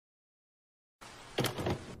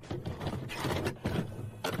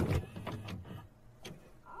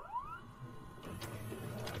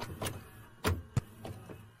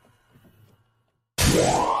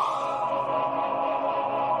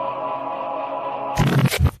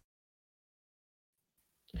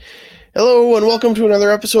Hello and welcome to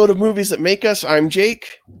another episode of Movies That Make Us. I'm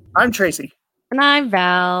Jake. I'm Tracy. And I'm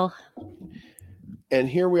Val. And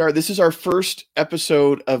here we are. This is our first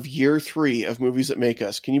episode of year 3 of Movies That Make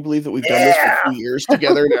Us. Can you believe that we've done this for 2 years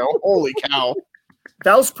together now? Holy cow.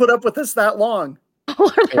 Val's put up with us that long.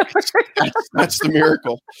 That's the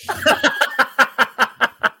miracle.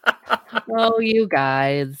 Oh, you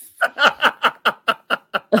guys.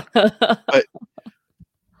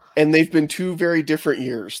 And they've been 2 very different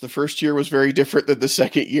years. The first year was very different than the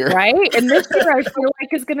second year. Right? And this year I feel like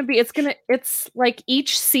it's like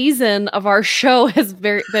each season of our show has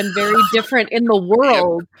been very different in the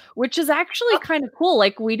world, which is actually kind of cool.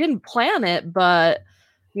 Like we didn't plan it, but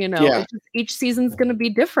each season's going to be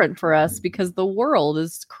different for us because the world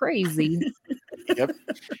is crazy. Yep.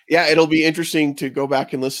 Yeah, it'll be interesting to go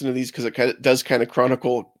back and listen to these because it does kind of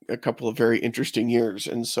chronicle a couple of very interesting years.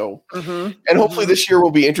 And so, and hopefully this year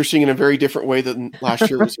will be interesting in a very different way than last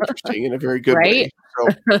year was interesting in a very good way. So,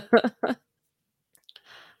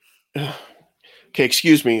 okay,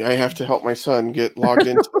 excuse me. I have to help my son get logged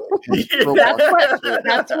into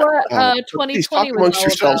That's what 2020 please talk amongst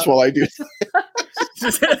yourselves while I do.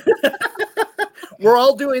 We're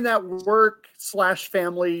all doing that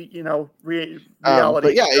work/family, reality.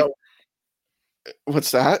 But yeah,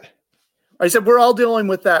 what's that? I said we're all dealing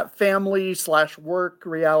with that family/work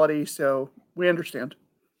reality, so we understand.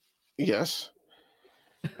 Yes.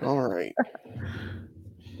 All right.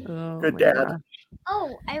 Good dad. God.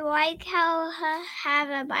 Oh, I like how have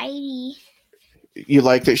a bitey. You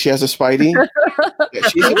like that she has a Spidey? Yeah,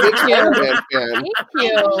 she's a big Spider-Man fan.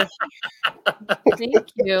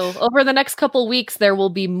 Thank you. Over the next couple weeks, there will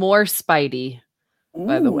be more Spidey. Ooh.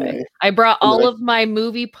 By the way, I brought all of my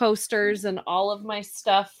movie posters and all of my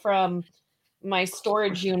stuff from my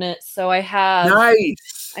storage unit. So I have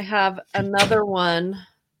another one.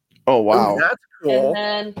 Oh wow, that's cool.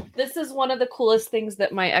 And then this is one of the coolest things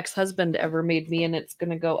that my ex-husband ever made me, and it's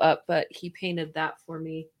gonna go up. But he painted that for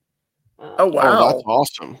me. Oh wow, that's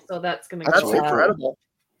awesome. So that's gonna that's go incredible.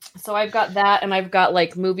 So I've got that, and I've got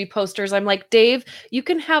like movie posters. I'm like, Dave, you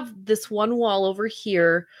can have this one wall over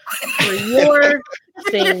here for your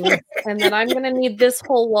thing, and then I'm gonna need this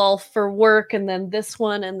whole wall for work, and then this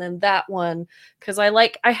one, and then that one, because I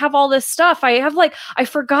have all this stuff. I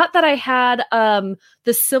forgot that I had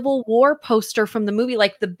the Civil War poster from the movie,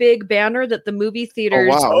 like the big banner that the movie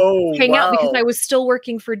theaters hang out, because I was still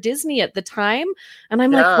working for Disney at the time, and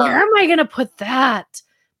I'm like, where am I gonna put that?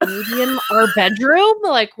 Maybe in our bedroom?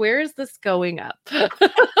 Like, where is this going up?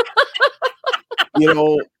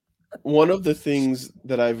 One of the things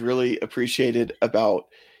that I've really appreciated about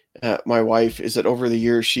my wife is that over the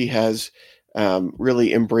years she has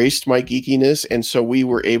really embraced my geekiness. And so we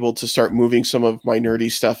were able to start moving some of my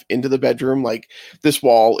nerdy stuff into the bedroom. Like this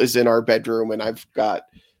wall is in our bedroom, and I've got,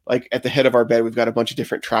 like, at the head of our bed, we've got a bunch of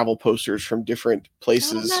different travel posters from different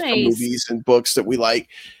places, from movies and books that we like.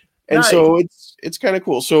 And so it's kind of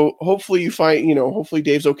cool. So hopefully you find, hopefully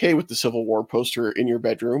Dave's okay with the Civil War poster in your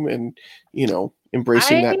bedroom and,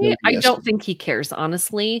 embracing that. I don't think he cares,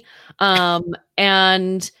 honestly. But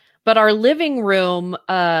our living room,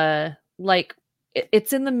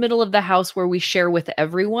 it's in the middle of the house where we share with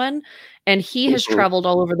everyone. And he has traveled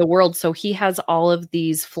all over the world. So he has all of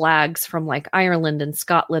these flags from like Ireland and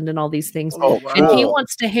Scotland and all these things. Oh, wow. And he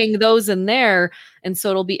wants to hang those in there. And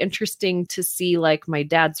so it'll be interesting to see like my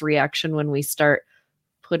dad's reaction when we start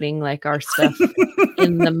putting like our stuff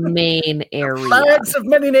in the main area. Flags of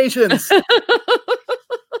many nations.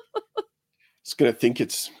 It's going to think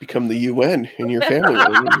it's become the UN in your family.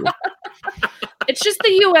 It's just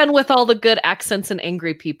the UN with all the good accents and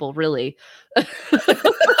angry people, really.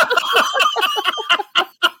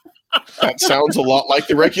 That sounds a lot like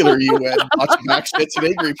the regular UN. Lots of accents and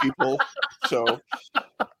angry people. So,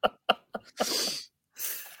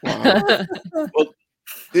 wow. Well,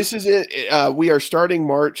 this is it. We are starting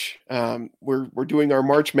March. We're doing our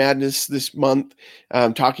March Madness this month,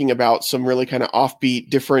 talking about some really kind of offbeat,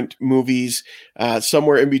 different movies.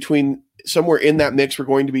 Somewhere in that mix, we're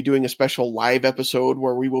going to be doing a special live episode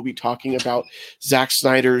where we will be talking about Zack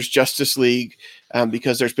Snyder's Justice League,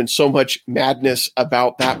 because there's been so much madness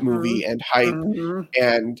about that movie and hype.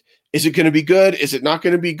 And is it going to be good? Is it not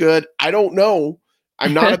going to be good? I don't know.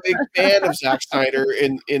 I'm not a big fan of Zack Snyder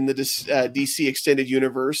in the DC extended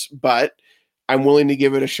universe, but I'm willing to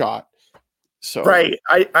give it a shot. So right.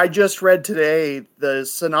 I just read today the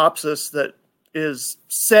synopsis that is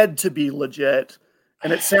said to be legit,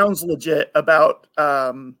 and it sounds legit about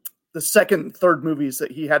the second and third movies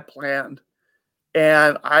that he had planned.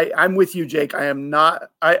 And I'm with you, Jake.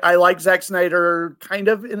 I like Zack Snyder kind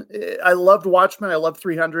of. I loved Watchmen. I love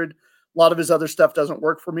 300. A lot of his other stuff doesn't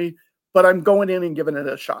work for me. but I'm going in and giving it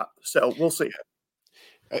a shot. So we'll see.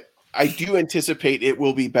 I do anticipate it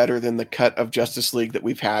will be better than the cut of Justice League that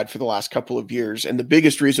we've had for the last couple of years. And the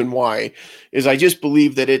biggest reason why is I just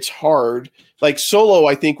believe that it's hard. Like Solo,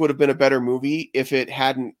 I think would have been a better movie if it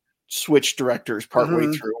hadn't switched directors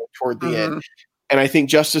partway through toward the end. And I think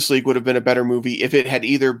Justice League would have been a better movie if it had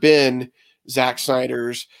either been Zack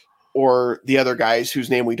Snyder's or the other guys whose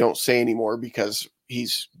name we don't say anymore because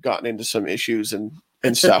he's gotten into some issues and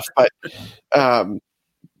stuff.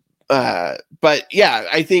 But yeah,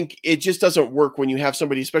 I think it just doesn't work when you have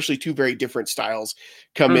somebody, especially two very different styles,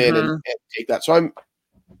 come in and take that. So I'm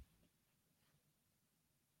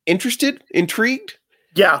intrigued.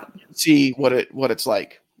 Yeah. See what it's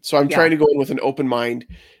like. So I'm trying to go in with an open mind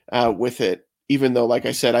with it, even though, like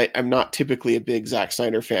I said, I'm not typically a big Zack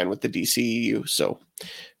Snyder fan with the DCEU. So,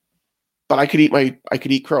 but I could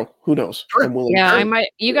eat crow. Who knows? Sure. I'm willing. Yeah, I might.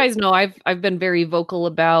 You guys know I've been very vocal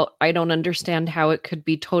about I don't understand how it could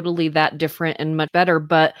be totally that different and much better.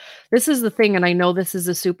 But this is the thing, and I know this is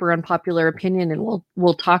a super unpopular opinion, and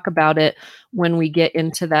we'll talk about it when we get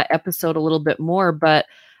into that episode a little bit more. But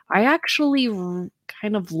I actually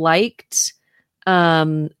kind of liked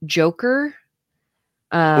Joker,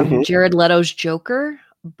 Jared Leto's Joker.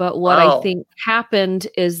 But what I think happened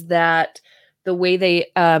is that the way they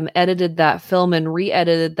edited that film and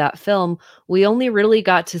re-edited that film, we only really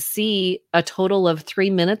got to see a total of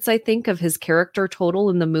 3 minutes, I think, of his character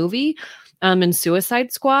total in the movie in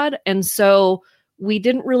Suicide Squad. And so we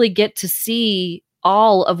didn't really get to see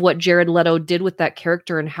all of what Jared Leto did with that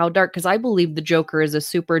character and how dark, because I believe the Joker is a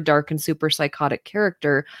super dark and super psychotic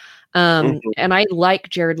character. And I like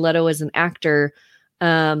Jared Leto as an actor.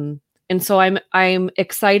 And so I'm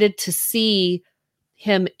excited to see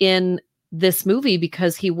him in this movie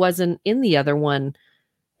because he wasn't in the other one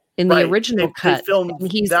in the original cut.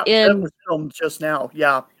 That was filmed just now.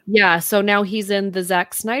 Yeah. So now he's in the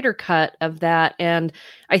Zack Snyder cut of that. And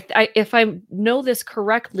I if I know this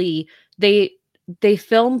correctly, they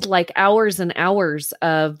filmed like hours and hours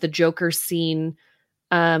of the Joker scene,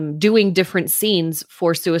 doing different scenes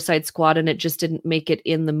for Suicide Squad, and it just didn't make it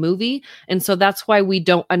in the movie. And so that's why we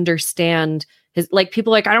don't understand his, like,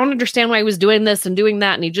 people like, I don't understand why he was doing this and doing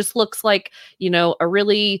that. And he just looks like, a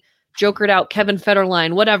really jokered out Kevin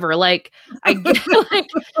Federline, whatever. Like, I get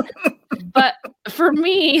but for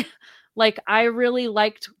me, like, I really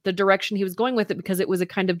liked the direction he was going with it because it was a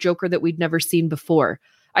kind of Joker that we'd never seen before.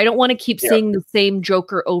 I don't want to keep seeing the same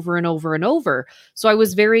Joker over and over and over. So I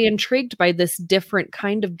was very intrigued by this different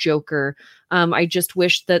kind of Joker. I just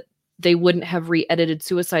wish that they wouldn't have re-edited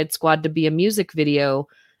Suicide Squad to be a music video,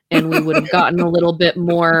 and we would have gotten a little bit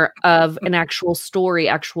more of an actual story,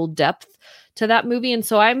 actual depth to that movie. And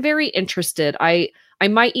so I'm very interested. I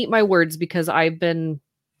might eat my words because I've been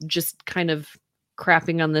just kind of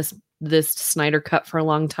crapping on this Snyder cut for a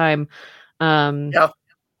long time.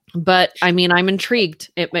 But I mean, I'm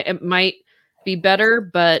intrigued. It might be better,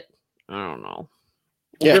 but I don't know.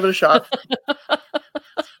 We'll give it a shot.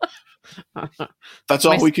 That's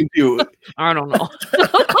all we can do. I don't know.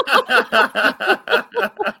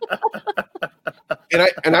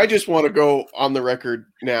 And I just want to go on the record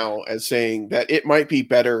now as saying that it might be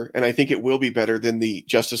better, and I think it will be better than the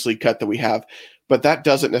Justice League cut that we have, but that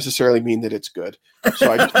doesn't necessarily mean that it's good.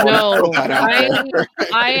 So I just want to throw that out there.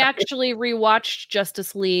 I actually rewatched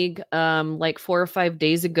Justice League like 4 or 5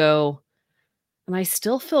 days ago, and I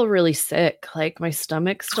still feel really sick. Like, my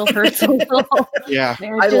stomach still hurts a little. Yeah.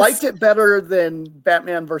 I liked it better than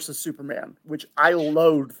Batman versus Superman, which I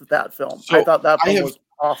loathed that film. So I thought that film was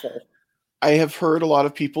awful. I have heard a lot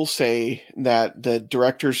of people say that the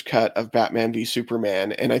director's cut of Batman v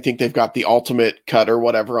Superman, and I think they've got the ultimate cut or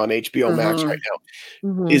whatever on HBO Max right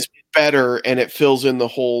now, is better, and it fills in the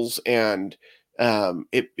holes, and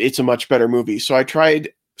it's a much better movie. So I tried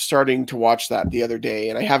starting to watch that the other day,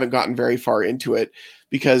 and I haven't gotten very far into it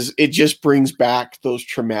because it just brings back those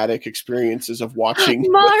traumatic experiences of watching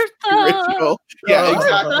Martha. Yeah,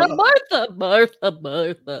 exactly.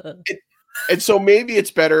 Martha. And so maybe it's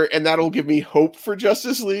better, and that'll give me hope for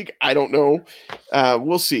Justice League. I don't know.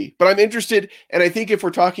 We'll see. But I'm interested, and I think if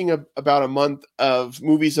we're talking about a month of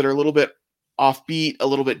movies that are a little bit offbeat, a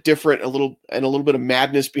little bit different, a little bit of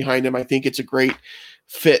madness behind them, I think it's a great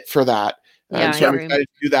fit for that. So I'm excited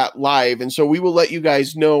to do that live. And so we will let you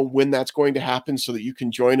guys know when that's going to happen so that you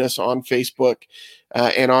can join us on Facebook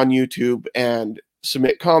and on YouTube and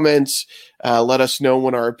submit comments. Let us know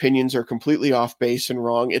when our opinions are completely off base and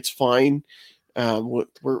wrong. It's fine.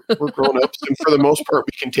 We're grown-ups, and for the most part,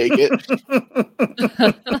 we can take it.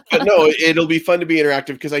 But no, it'll be fun to be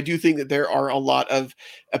interactive because I do think that there are a lot of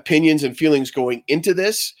opinions and feelings going into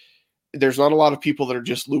this. there's not a lot of people that are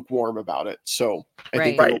just lukewarm about it. So I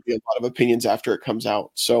think there will be a lot of opinions after it comes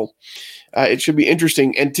out. So it should be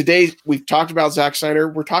interesting. And today we've talked about Zack Snyder.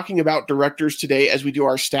 We're talking about directors today as we do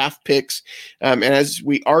our staff picks. And as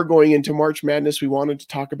we are going into March Madness, we wanted to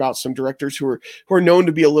talk about some directors who are known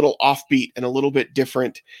to be a little offbeat and a little bit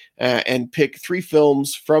different, and pick 3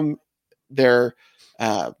 films from their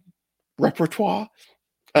repertoire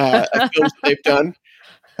of films that they've done.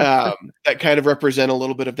 That kind of represent a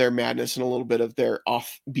little bit of their madness and a little bit of their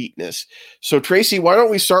offbeatness. So Tracy, why don't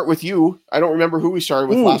we start with you? I don't remember who we started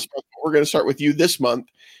with last month, but we're going to start with you this month.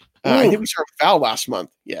 I think we started with Val last month.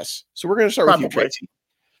 Yes. So we're going to start with you, Tracy.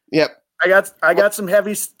 Yep. I got some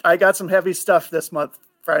heavy stuff this month,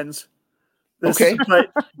 friends. Okay.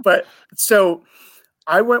 But so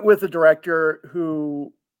I went with a director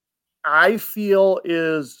who I feel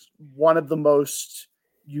is one of the most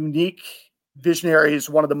unique visionaries,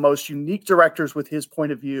 one of the most unique directors with his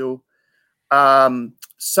point of view.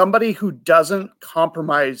 Somebody who doesn't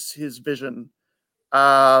compromise his vision,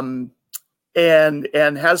 and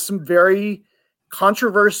has some very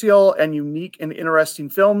controversial and unique and interesting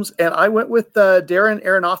films. And I went with Darren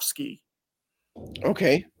Aronofsky.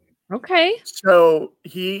 Okay. So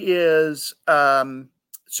he is.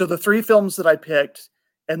 So the 3 films that I picked,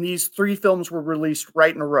 and these 3 films were released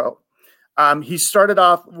right in a row. He started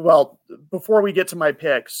off, before we get to my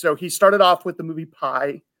picks, so he started off with the movie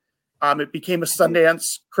Pi. It became a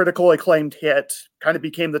Sundance critical acclaimed hit, kind of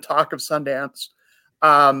became the talk of Sundance.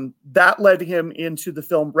 That led him into the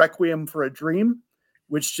film Requiem for a Dream,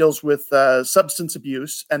 which deals with substance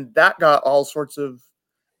abuse, and that got all sorts of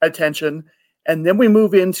attention. And then we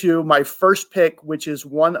move into my first pick, which is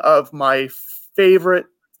one of my favorite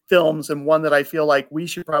films and one that I feel like we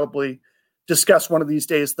should probably discuss one of these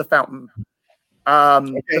days, The Fountain.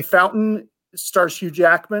 The Fountain stars Hugh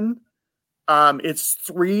Jackman. It's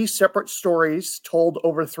 3 separate stories told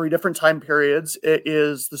over 3 different time periods. It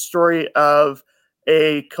is the story of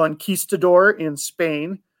a conquistador in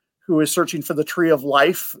Spain who is searching for the tree of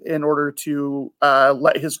life in order to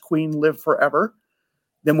let his queen live forever.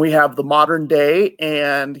 Then we have the modern day,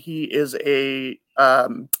 and he is a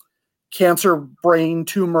cancer brain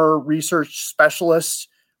tumor research specialist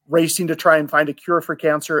racing to try and find a cure for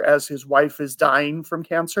cancer as his wife is dying from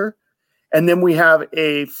cancer. And then we have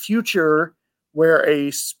a future where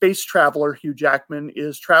a space traveler, Hugh Jackman,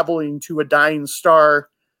 is traveling to a dying star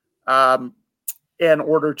in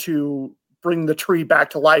order to bring the tree back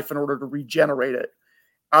to life in order to regenerate it.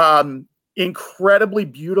 Incredibly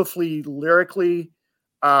beautifully, lyrically,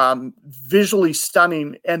 visually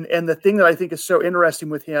stunning. And the thing that I think is so interesting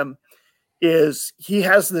with him is he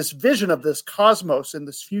has this vision of this cosmos and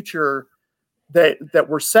this future that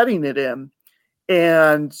we're setting it in.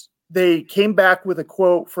 And they came back with a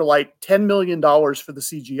quote for like $10 million for the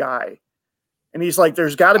CGI. And he's like,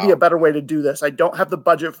 there's got to be a better way to do this. I don't have the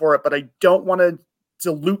budget for it, but I don't want to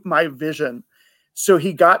dilute my vision. So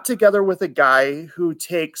he got together with a guy who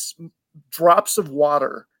takes drops of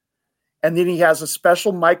water, and then he has a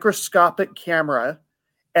special microscopic camera,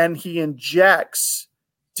 and he injects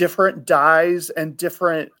different dyes and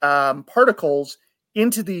different particles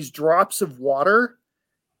into these drops of water.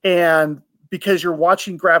 And because you're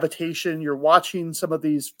watching gravitation, you're watching some of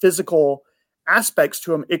these physical aspects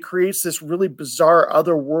to them, it creates this really bizarre,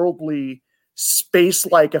 otherworldly,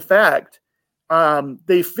 space-like effect.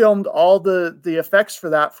 They filmed all the effects for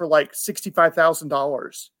that for like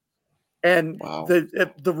 $65,000. And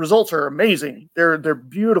the results are amazing. They're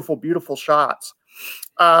beautiful, beautiful shots.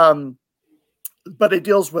 But it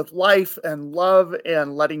deals with life and love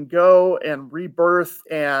and letting go and rebirth.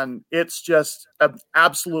 And it's just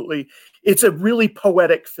absolutely, it's a really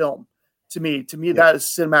poetic film to me. To me, that is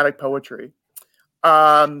cinematic poetry.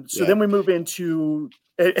 Then we move into,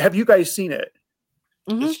 have you guys seen it?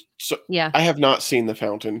 Mm-hmm. So, yeah, I have not seen The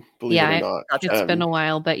Fountain, believe it or not. It's been a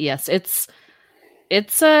while, but yes, it's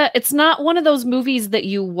not one of those movies that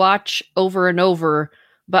you watch over and over,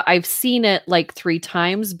 but I've seen it like 3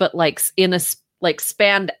 times, but like in a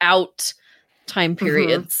spanned out time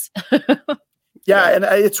periods. Mm-hmm. And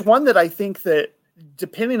it's one that I think that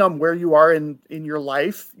depending on where you are in your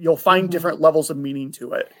life, you'll find different levels of meaning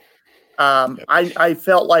to it. I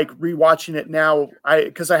felt like rewatching it now,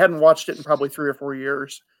 because I hadn't watched it in probably 3 or 4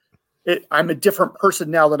 years. I'm a different person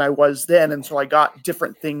now than I was then, and so I got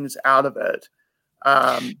different things out of it.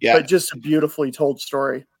 But just a beautifully told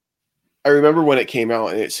story. I remember when it came out,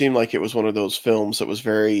 and it seemed like it was one of those films that was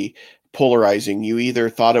very polarizing. You either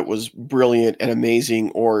thought it was brilliant and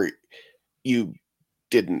amazing, or you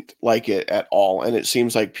didn't like it at all. And it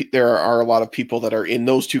seems like there are a lot of people that are in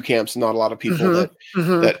those 2 camps, and not a lot of people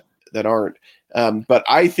that that aren't. But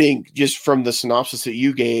I think just from the synopsis that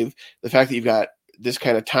you gave, the fact that you've got this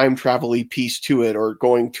kind of time travel-y piece to it, or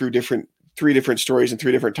going through three different stories in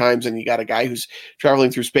three different times, and you got a guy who's traveling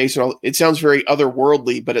through space and all, it sounds very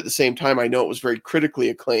otherworldly, but at the same time, I know it was very critically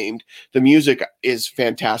acclaimed. The music is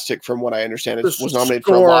fantastic from what I understand. It was nominated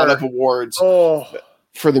for a lot of awards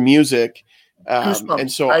for the music.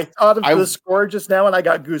 And so I thought of the score just now and I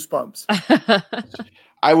got goosebumps.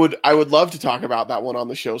 I would love to talk about that one on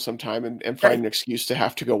the show sometime and find an excuse to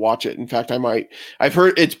have to go watch it. In fact, I might. I've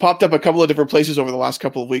heard it's popped up a couple of different places over the last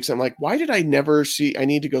couple of weeks. I'm like, why did I never see? I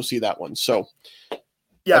need to go see that one. So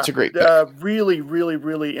that's a great pick. Really, really,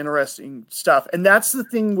 really interesting stuff. And that's the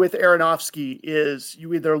thing with Aronofsky is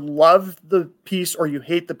you either love the piece or you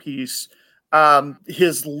hate the piece.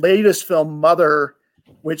 His latest film, Mother,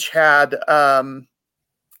 which had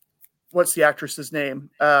what's the actress's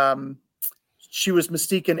name? She was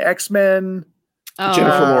Mystique in X-Men.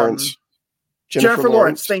 Jennifer Lawrence. Jennifer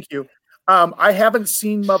Lawrence. Thank you. I haven't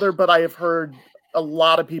seen Mother, but I have heard a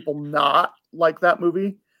lot of people not like that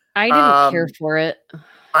movie. I didn't care for it.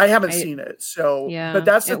 I haven't seen it. So, yeah, but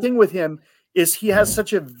that's the thing with him is he has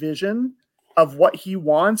such a vision of what he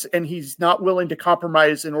wants, and he's not willing to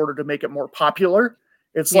compromise in order to make it more popular.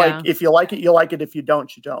 It's like, if you like it, you like it. If you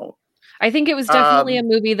don't, you don't. I think it was definitely a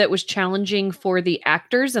movie that was challenging for the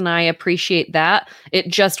actors, and I appreciate that. It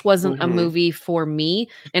just wasn't a movie for me.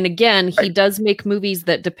 And again, he does make movies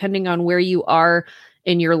that, depending on where you are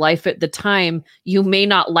in your life at the time, you may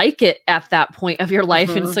not like it at that point of your life,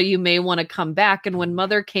 and so you may want to come back. And when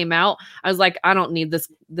Mother came out, I was like, I don't need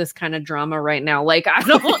this kind of drama right now. Like, I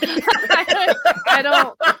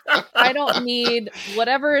don't need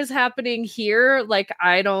whatever is happening here. Like,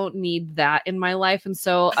 I don't need that in my life. And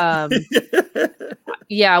so,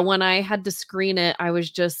 when I had to screen it, I was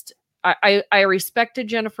just, I respected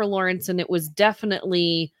Jennifer Lawrence, and it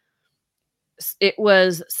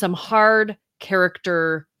was some hard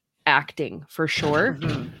character acting for sure.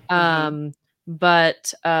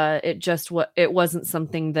 But it wasn't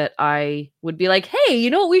something that I would be like, hey,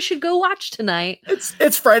 you know what we should go watch tonight?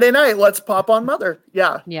 It's Friday night. Let's pop on Mother.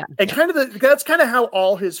 Yeah. And that's kind of how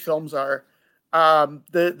all his films are.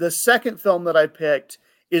 The second film that I picked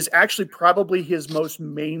is actually probably his most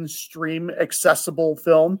mainstream accessible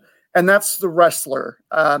film, and that's The Wrestler.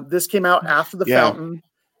 This came out after The Fountain.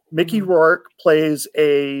 Mickey Rourke plays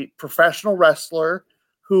a professional wrestler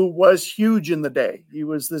who was huge in the day. He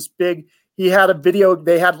was this big. They had like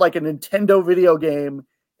a Nintendo video game,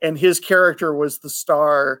 and his character was the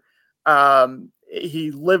star.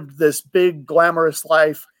 He lived this big, glamorous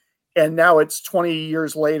life, and now it's 20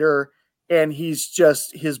 years later, and his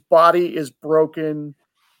body is broken.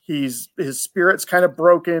 His spirit's kind of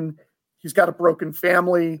broken. He's got a broken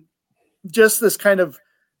family. Just this kind of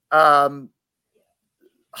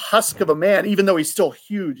husk of a man, even though he's still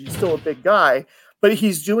huge. He's still a big guy. But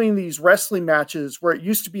he's doing these wrestling matches where it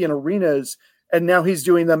used to be in arenas, and now he's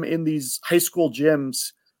doing them in these high school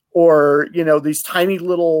gyms or, these tiny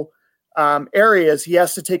little areas. He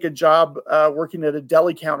has to take a job working at a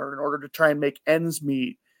deli counter in order to try and make ends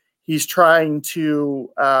meet. He's trying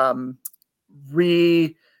to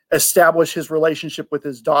re-establish his relationship with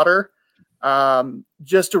his daughter.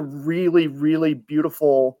 Just a really, really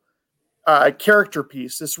beautiful character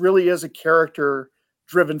piece. This really is a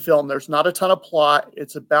character-driven film. There's not a ton of plot.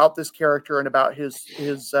 It's about this character and about his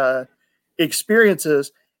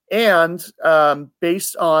experiences. And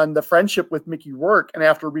based on the friendship with Mickey Rourke, and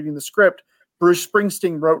after reading the script, Bruce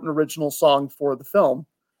Springsteen wrote an original song for the film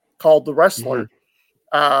called The Wrestler.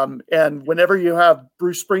 And whenever you have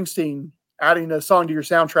Bruce Springsteen adding a song to your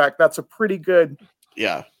soundtrack, that's a pretty good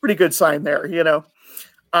sign there,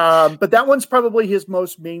 But that one's probably his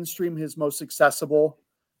most mainstream, his most accessible.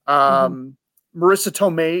 Marissa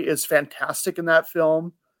Tomei is fantastic in that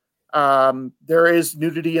film. There is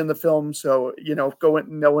nudity in the film, so know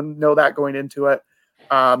that going into it.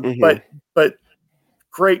 But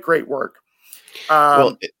great work.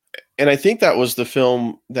 And I think that was the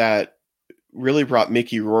film that really brought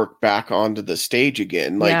Mickey Rourke back onto the stage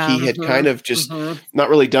again. Like he had kind of just not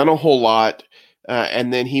really done a whole lot.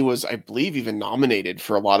 And then he was, I believe, even nominated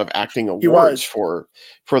for a lot of acting awards for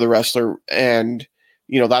The Wrestler. And,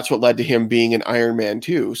 that's what led to him being in Iron Man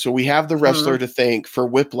 2. So we have The Wrestler to thank for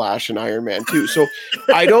Whiplash and Iron Man 2. So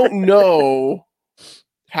I don't know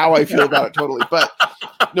how I feel about it totally, but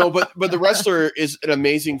The Wrestler is an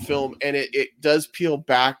amazing film. And it does peel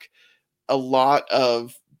back a lot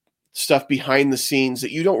of stuff behind the scenes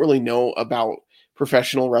that you don't really know about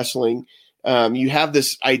professional wrestling. You have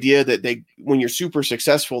this idea that when you're super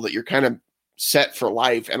successful, that you're kind of set for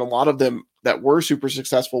life. And a lot of them that were super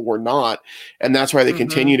successful were not. And that's why they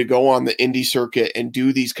continue to go on the indie circuit and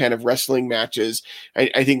do these kind of wrestling matches.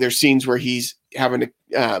 I think there's scenes where he's having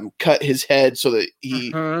to cut his head so that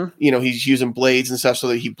he, he's using blades and stuff so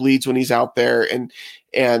that he bleeds when he's out there,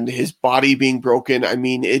 and his body being broken. I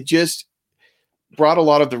mean, it just brought a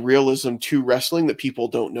lot of the realism to wrestling that people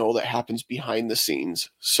don't know that happens behind the scenes.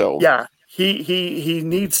 So yeah, he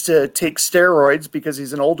needs to take steroids because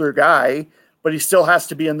he's an older guy, but he still has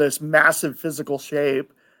to be in this massive physical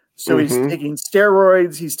shape. So he's taking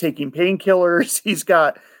steroids, he's taking painkillers, he's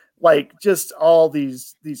got like just all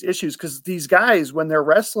these issues, because these guys, when they're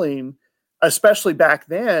wrestling, especially back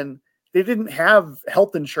then, they didn't have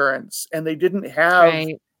health insurance, and they didn't have,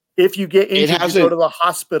 if you get injured, you go to the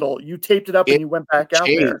hospital, you taped it up and you went back out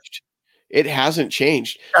there. It hasn't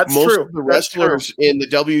changed. That's Most true. of the wrestlers in the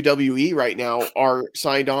WWE right now are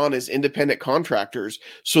signed on as independent contractors,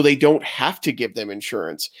 so they don't have to give them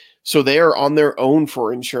insurance. So they are on their own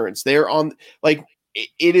for insurance. They're on, like,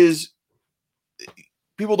 it is,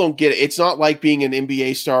 people don't get it. It's not like being an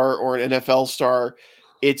NBA star or an NFL star.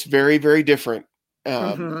 It's very, very different.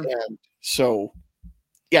 And so,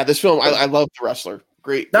 yeah, this film, I love The Wrestler.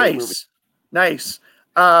 Great movie. Nice.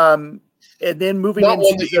 And then moving not into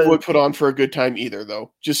one that you would put on for a good time either,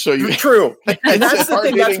 though. Just so you true. And that's the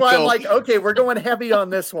thing. That's why film. I'm like, okay, we're going heavy on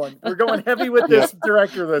this one. We're going heavy with this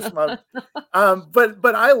director this month.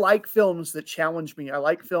 But I like films that challenge me. I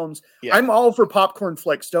like films. Yeah. I'm all for popcorn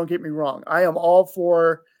flicks. Don't get me wrong. I am all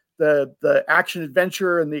for the action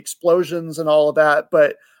adventure and the explosions and all of that.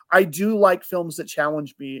 But I do like films that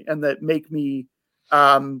challenge me and that make me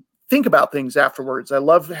think about things afterwards. I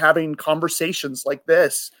love having conversations like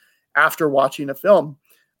this after watching a film,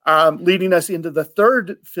 leading us into the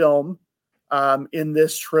third film in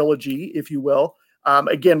this trilogy, if you will.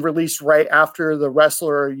 Again, released right after The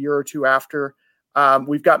Wrestler, a year or two after.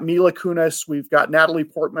 We've got Mila Kunis, we've got Natalie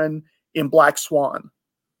Portman in Black Swan.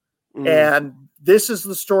 And this is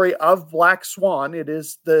the story of Black Swan. It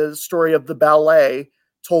is the story of the ballet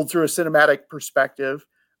told through a cinematic perspective.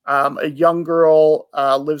 A young girl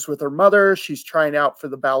lives with her mother. She's trying out for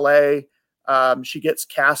the ballet. She gets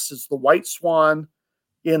cast as the White Swan.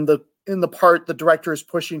 In the part, the director is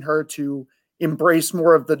pushing her to embrace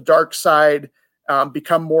more of the dark side,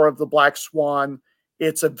 become more of the Black Swan.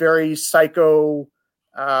 It's a very psycho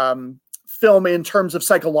film in terms of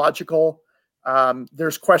psychological.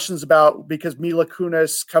 There's questions about, because Mila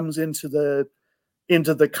Kunis comes into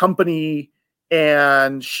the company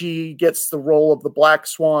and she gets the role of the Black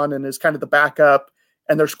Swan and is kind of the backup.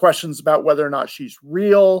 And there's questions about whether or not she's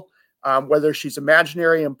real. Whether she's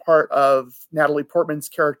imaginary and part of Natalie Portman's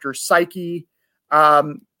character's psyche.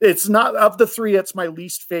 It's not, of the three, it's my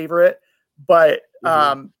least favorite, but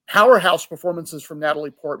powerhouse performances from Natalie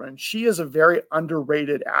Portman. She is a very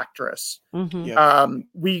underrated actress.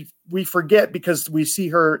 We forget, because we see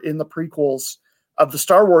her in the prequels of the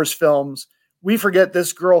Star Wars films, we forget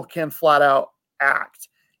this girl can flat out act.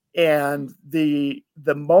 And the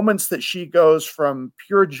moments that she goes from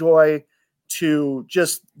pure joy to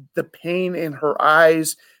just the pain in her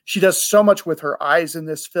eyes. She does so much with her eyes in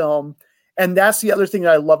this film. And that's the other thing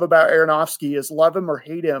that I love about Aronofsky, is love him or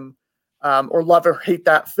hate him, or love or hate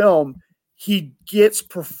that film, he gets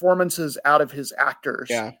performances out of his actors.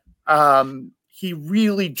 Yeah. He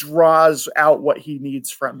really draws out what he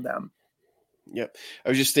needs from them. Yep. I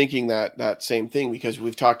was just thinking that same thing, because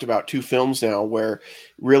we've talked about two films now where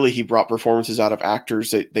really he brought performances out of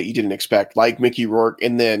actors that you didn't expect, like Mickey Rourke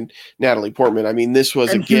and then Natalie Portman. I mean, this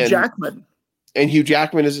was, and again, Hugh Jackman. And Hugh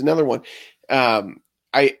Jackman is another one.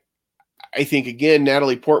 I think, again,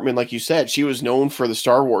 Natalie Portman, like you said, she was known for the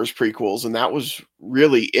Star Wars prequels, and that was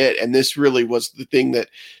really it. And this really was the thing that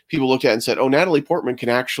people looked at and said, oh, Natalie Portman can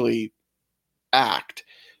actually act.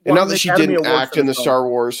 And not that she didn't act in the Star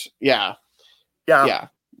Wars. Yeah.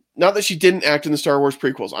 Not that she didn't act in the Star Wars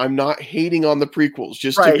prequels. I'm not hating on the prequels,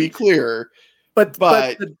 just to be clear. But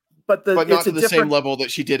not to the same level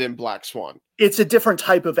that she did in Black Swan. It's a different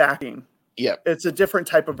type of acting. Yeah. It's a different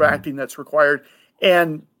type of acting that's required.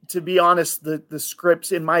 And to be honest, the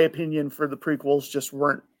scripts, in my opinion, for the prequels just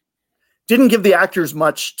didn't give the actors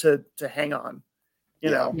much to hang on, you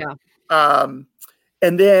know? Yeah.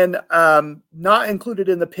 And then not included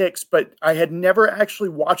in the picks, but I had never actually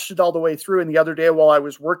watched it all the way through. And the other day while I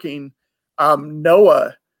was working,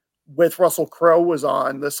 Noah with Russell Crowe was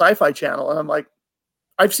on the Sci-Fi Channel. And I'm like,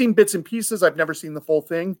 I've seen bits and pieces. I've never seen the full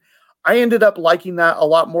thing. I ended up liking that a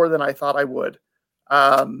lot more than I thought I would.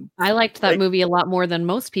 I liked that movie a lot more than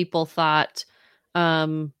most people thought.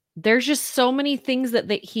 There's just so many things that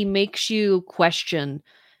he makes you question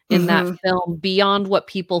in that film beyond what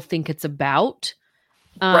people think it's about.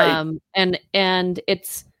 Right. And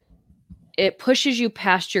it pushes you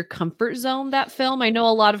past your comfort zone, that film. I know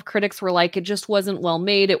a lot of critics were like, it just wasn't well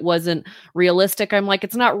made, it wasn't realistic. I'm like,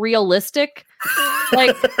 it's not realistic.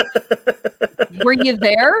 Like, were you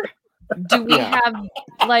there? Do we have,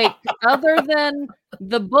 like, other than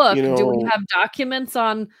the book, do we have documents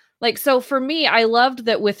on, like, so for me, I loved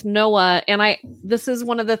that with Noah, and this is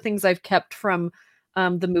one of the things I've kept from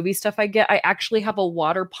the movie stuff I get. I actually have a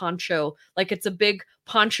water poncho. Like, it's a big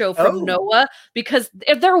poncho from Noah, because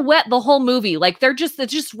if they're wet the whole movie, like it's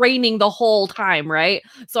just raining the whole time, right?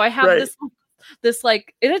 So I have this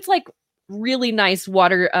like, and it's like really nice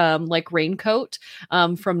water like raincoat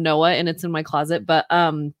from Noah, and it's in my closet. But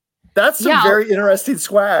that's some very interesting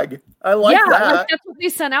swag. I like that. Like, that's what they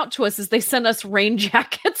sent out to us, is they sent us rain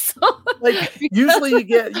jackets. Like, usually you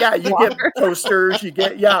get get posters, you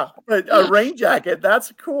get but a rain jacket,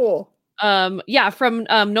 that's cool. From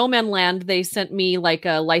No Man Land, they sent me like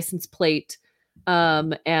a license plate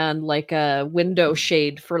and like a window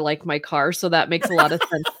shade for like my car, so that makes a lot of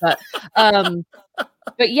sense.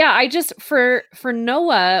 But yeah, I just for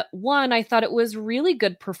Noah, one, I thought it was really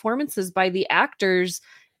good performances by the actors.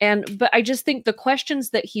 But I just think the questions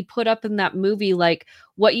that he put up in that movie, like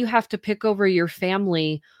what you have to pick over your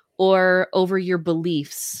family or over your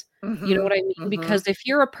beliefs, you know what I mean? Mm-hmm. Because if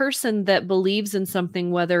you're a person that believes in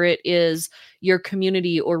something, whether it is your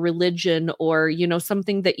community or religion or, you know,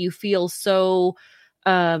 something that you feel so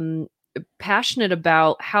passionate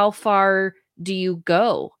about, how far do you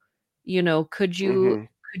go? You know, could you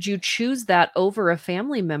choose that over a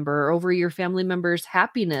family member, or over your family member's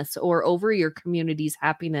happiness, or over your community's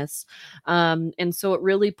happiness? And so it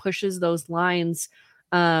really pushes those lines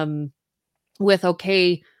with,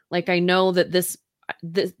 okay, like, I know that this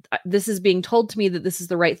is being told to me that this is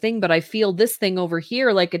the right thing, but I feel this thing over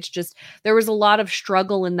here. Like, it's just, there was a lot of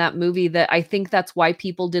struggle in that movie that I think that's why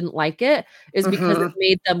people didn't like it, is because it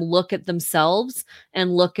made them look at themselves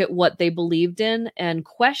and look at what they believed in and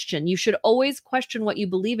question. You should always question what you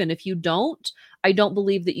believe in. If you don't, I don't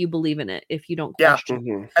believe that you believe in it if you don't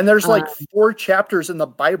question. And there's like 4 chapters in the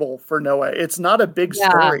Bible for Noah. It's not a big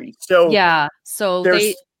story. So so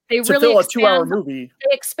they to really fill a 2-hour movie.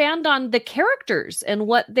 They expand on the characters and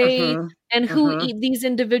what they and who these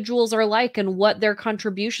individuals are like, and what their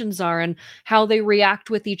contributions are, and how they react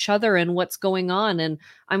with each other, and what's going on. And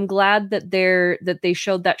I'm glad that they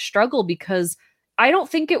showed that struggle, because I don't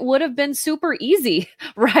think it would have been super easy,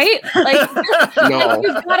 right? Like, like,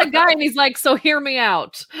 you've got a guy and he's like, so hear me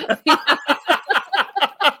out.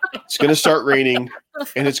 It's going to start raining,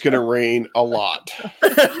 and it's going to rain a lot.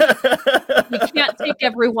 We can't take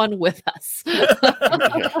everyone with us.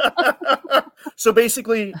 So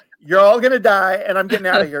basically, you're all going to die, and I'm getting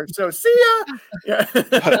out of here. So see ya. Yeah.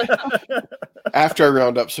 After I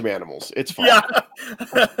round up some animals, it's fine. Yeah.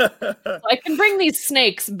 I can bring these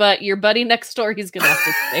snakes, but your buddy next door, he's going to have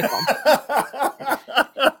to stay home.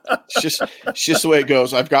 It's just the way it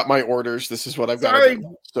goes. I've got my orders. This is what I've got to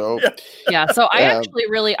do. So so I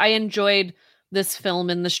actually I enjoyed this film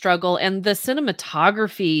and the struggle, and the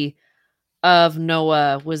cinematography of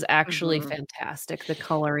Noah was actually fantastic. The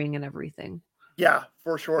coloring and everything. Yeah,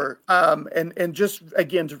 for sure. And just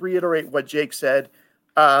again, to reiterate what Jake said,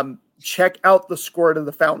 check out the score to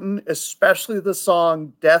The Fountain, especially the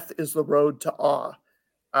song "Death is the Road to Awe."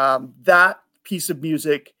 That piece of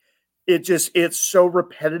music, it's so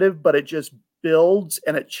repetitive, but it just builds,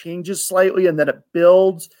 and it changes slightly, and then it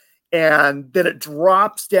builds, and then it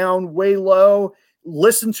drops down way low.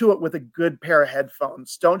 Listen to it with a good pair of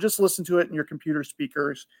headphones. Don't just listen to it in your computer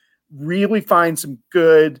speakers. Really find some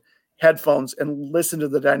good headphones and listen to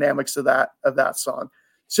the dynamics of that song.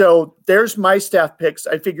 So there's my staff picks.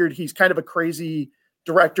 I figured he's kind of a crazy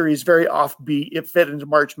director. He's very offbeat. It fit into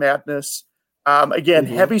March Madness. Again,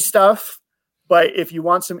 heavy stuff, but if you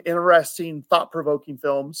want some interesting, thought-provoking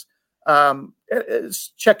films,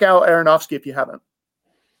 check out Aronofsky if you haven't.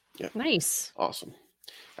 Yeah. Nice. Awesome.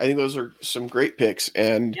 I think those are some great picks.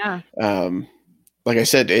 And like I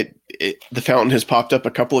said, The Fountain has popped up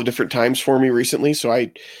a couple of different times for me recently. So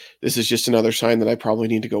this is just another sign that I probably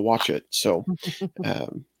need to go watch it. So,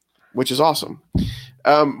 which is awesome.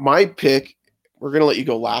 My pick, we're going to let you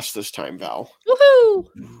go last this time, Val. Woohoo!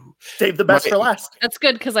 Save the best for last. That's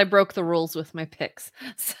good, because I broke the rules with my picks.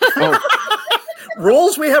 So.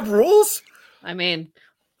 Rules? We have rules? I mean,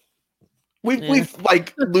 we've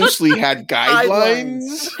like loosely had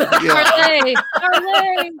guidelines. Are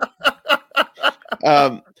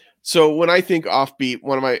they? So when I think offbeat,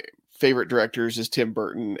 one of my favorite directors is Tim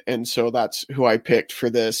Burton, and so that's who I picked for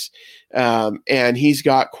this. And he's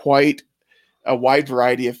got quite a wide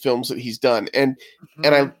variety of films that he's done. And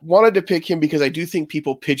I wanted to pick him because I do think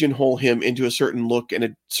people pigeonhole him into a certain look and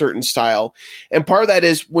a certain style. And part of that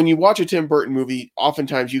is when you watch a Tim Burton movie,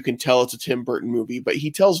 oftentimes you can tell it's a Tim Burton movie, but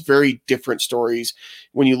he tells very different stories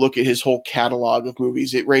when you look at his whole catalog of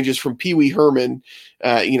movies. It ranges from Pee Wee Herman,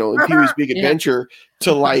 and Pee-wee's Big Adventure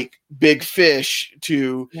to like Big Fish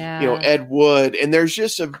to, Ed Wood. And there's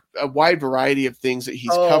just a wide variety of things that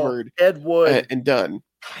he's covered Ed Wood. And done.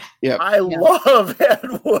 Yeah, I love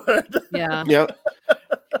Ed Wood. Yeah.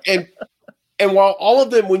 And while all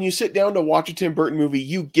of them, when you sit down to watch a Tim Burton movie,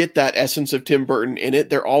 you get that essence of Tim Burton in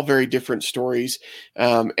it. They're all very different stories.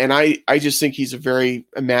 And I just think he's a very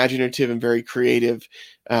imaginative and very creative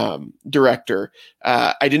director.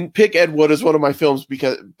 I didn't pick Ed Wood as one of my films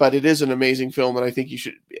but it is an amazing film. And I think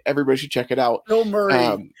everybody should check it out. Bill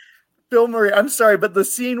Murray. I'm sorry, but the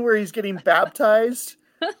scene where he's getting baptized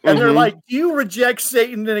and they're like, do you reject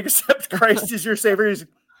Satan and accept Christ as your savior? He's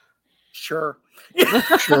sure.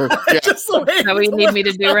 Sure. Yeah. Is that what you need me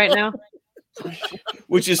to do right now?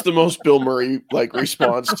 Which is the most Bill Murray like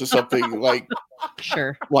response to something like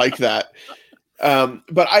like that.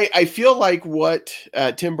 But I feel like what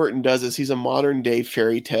Tim Burton does is he's a modern day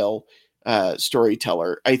fairy tale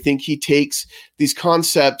storyteller. I think he takes these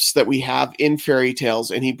concepts that we have in fairy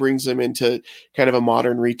tales and he brings them into kind of a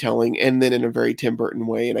modern retelling and then in a very Tim Burton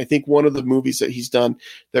way. And I think one of the movies that he's done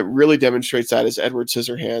that really demonstrates that is Edward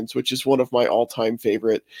Scissorhands, which is one of my all-time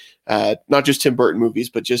favorite, not just Tim Burton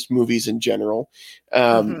movies, but just movies in general.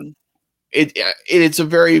 It's a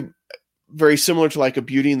very, very similar to like a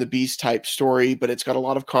Beauty and the Beast type story, but it's got a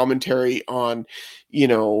lot of commentary on,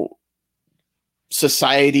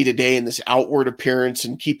 society today and this outward appearance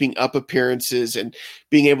and keeping up appearances and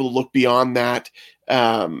being able to look beyond that.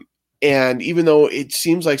 And even though it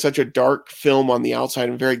seems like such a dark film on the outside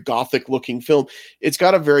and very gothic looking film, it's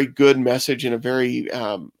got a very good message and a very,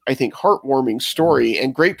 I think, heartwarming story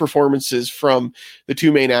and great performances from the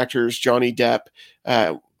two main actors, Johnny Depp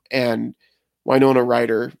and Winona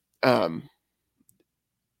Ryder.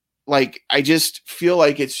 I just feel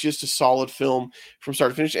like it's just a solid film from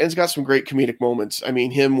start to finish. And it's got some great comedic moments. I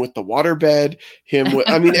mean, him with the waterbed,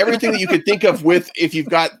 everything that you could think of with, if you've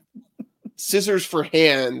got scissors for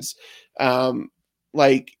hands, it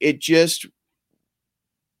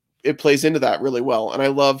plays into that really well. And I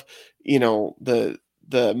love, the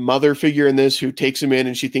mother figure in this who takes him in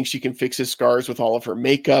and she thinks she can fix his scars with all of her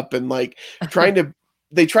makeup and they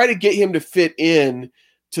try to get him to fit in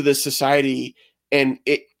to this society. And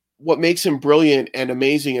what makes him brilliant and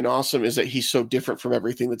amazing and awesome is that he's so different from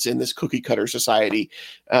everything that's in this cookie cutter society.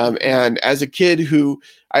 And as a kid who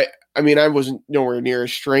I wasn't nowhere near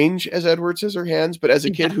as strange as Edward Scissorhands, but as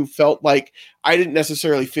a kid who felt like I didn't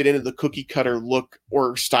necessarily fit into the cookie cutter look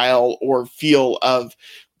or style or feel of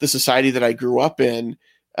the society that I grew up in,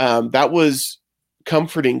 that was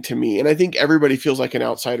comforting to me. And I think everybody feels like an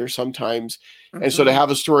outsider sometimes. And so to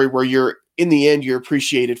have a story where in the end, you're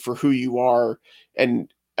appreciated for who you are and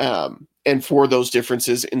for those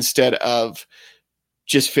differences instead of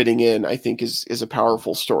just fitting in, I think is a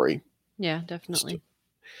powerful story. Yeah, definitely.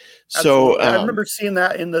 So I remember seeing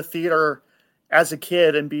that in the theater as a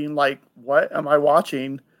kid and being like, what am I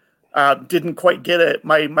watching? Didn't quite get it.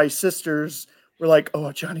 My sisters were like,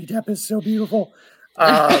 oh, Johnny Depp is so beautiful.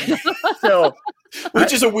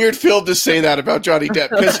 Which is a weird film to say that about Johnny Depp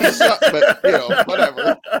because he's not, but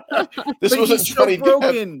whatever. This wasn't Johnny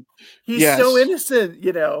Depp. He's so innocent,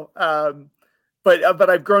 but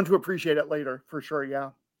I've grown to appreciate it later for sure.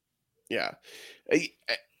 Yeah. Yeah.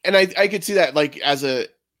 And I could see that like as a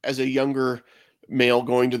younger male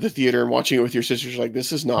going to the theater and watching it with your sisters, like,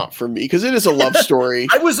 this is not for me because it is a love story.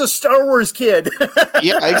 I was a Star Wars kid.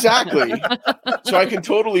 Yeah, exactly. So I can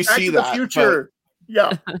totally see that. Back to the Future.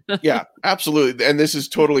 Yeah, absolutely. And this is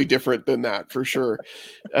totally different than that for sure.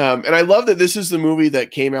 And I love that this is the movie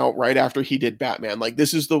that came out right after he did Batman. Like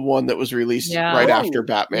this is the one that was released right after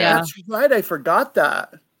Batman. Yeah. That's right. I forgot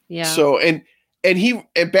that. Yeah. So, and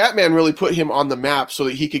Batman really put him on the map so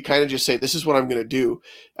that he could kind of just say, this is what I'm going to do.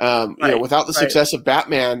 Without the success of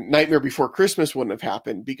Batman, Nightmare Before Christmas wouldn't have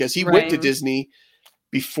happened because he went to Disney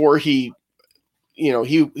before he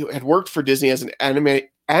had worked for Disney as an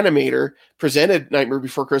animator, presented Nightmare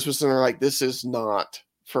Before Christmas, and they're like, this is not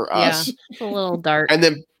for us. Yeah, it's a little dark. And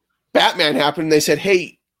then Batman happened and they said,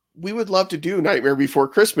 hey, we would love to do Nightmare Before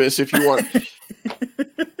Christmas if you want.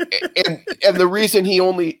 and the reason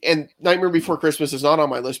and Nightmare Before Christmas is not on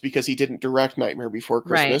my list because he didn't direct Nightmare Before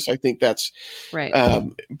Christmas. I think that's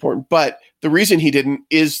important. But the reason he didn't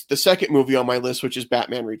is the second movie on my list, which is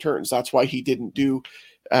Batman Returns. That's why he didn't do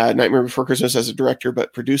Nightmare Before Christmas as a director,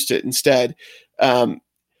 but produced it instead.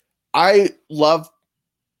 I love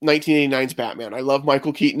 1989's Batman. I love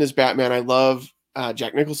Michael Keaton as Batman. I love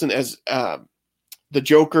Jack Nicholson as the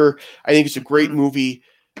Joker. I think it's a great movie.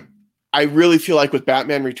 I really feel like with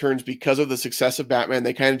Batman Returns, because of the success of Batman,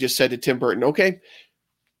 they kind of just said to Tim Burton, okay,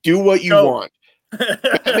 do what you want.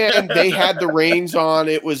 Batman, they had the reins on.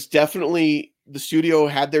 It was definitely, the studio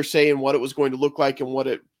had their say in what it was going to look like and what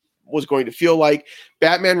it was going to feel like.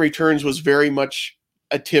 Batman Returns was very much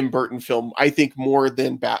a Tim Burton film, I think, more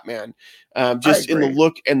than Batman. Just in the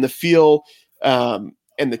look and the feel and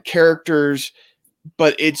the characters,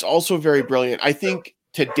 but it's also very brilliant. I think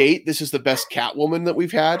to date, this is the best Catwoman that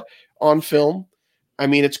we've had on film. I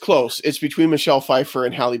mean, it's close. It's between Michelle Pfeiffer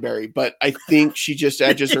and Halle Berry, but I think she just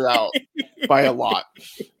edges her out by a lot.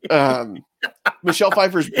 Michelle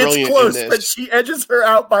Pfeiffer's brilliant. It's close, in this, but she edges her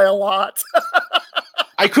out by a lot.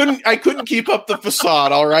 I couldn't keep up the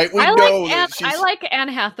facade. All right, I like Anne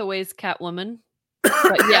Hathaway's Catwoman,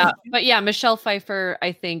 but yeah, Michelle Pfeiffer,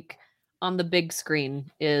 I think, on the big screen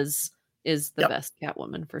is the best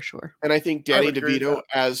Catwoman for sure. And I think Danny DeVito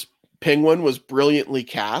as Penguin was brilliantly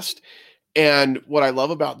cast. And what I love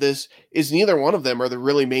about this is neither one of them are the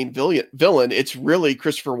really main villain. It's really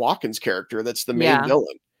Christopher Walken's character that's the main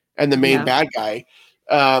villain and the main bad guy.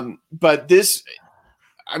 But this,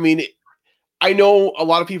 I mean, I know a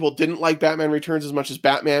lot of people didn't like Batman Returns as much as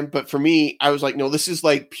Batman, but for me, I was like, no, this is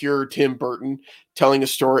like pure Tim Burton telling a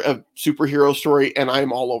superhero story, and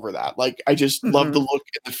I'm all over that. Like, I just love the look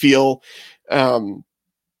and the feel.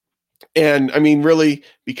 And I mean, really,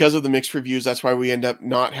 because of the mixed reviews, that's why we end up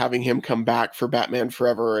not having him come back for Batman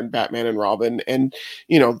Forever and Batman and Robin. And,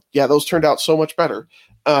 those turned out so much better.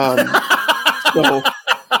 But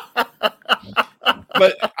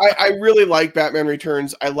I really like Batman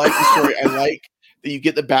Returns. I like the story. I like that you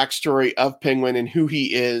get the backstory of Penguin and who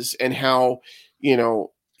he is and how,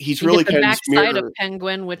 he's really kind of the backside of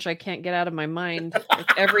Penguin, which I can't get out of my mind.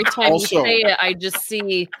 Like, every time you say it, I just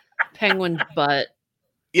see Penguin's butt.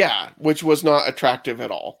 Yeah, which was not attractive at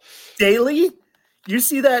all. Daily? You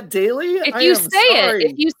see that daily? If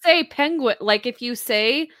you say Penguin, like if you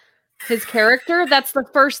say his character, that's the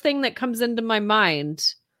first thing that comes into my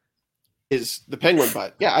mind. Is the Penguin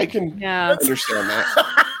butt. Yeah, I can understand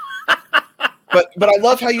that. But I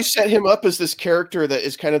love how you set him up as this character that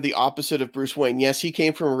is kind of the opposite of Bruce Wayne. Yes, he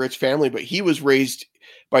came from a rich family, but he was raised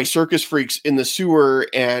by circus freaks in the sewer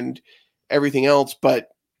and everything else, but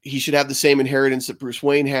he should have the same inheritance that Bruce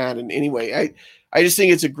Wayne had. And anyway, I just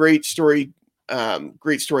think it's a great story,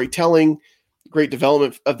 great storytelling, great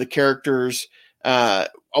development of the characters. A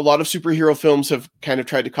lot of superhero films have kind of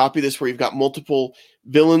tried to copy this, where you've got multiple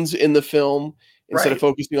villains in the film instead of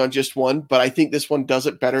focusing on just one. But I think this one does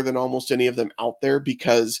it better than almost any of them out there,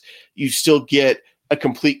 because you still get a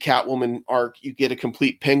complete Catwoman arc. You get a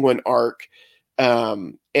complete Penguin arc.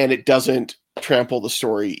 And it doesn't trample the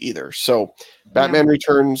story either. So Batman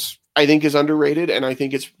Returns, I think, is underrated, and I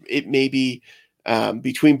think it may be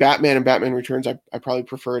between Batman and Batman Returns, I probably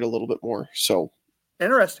prefer it a little bit more. So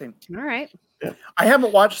interesting. All right. Yeah. I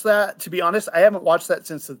haven't watched that, to be honest. I haven't watched that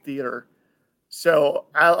since the theater. So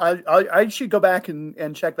I should go back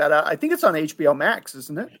and check that out. I think it's on HBO Max,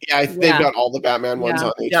 isn't it? Yeah, they've got all the Batman ones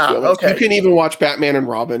on HBO. Yeah, okay. You can even watch Batman and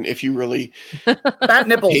Robin if you really bat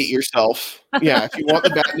nipples. hate yourself. Yeah, if you want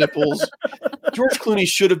the bat nipples. George Clooney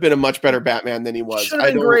should have been a much better Batman than he was. Should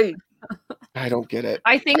have been great. I don't get it.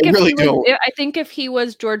 I think if he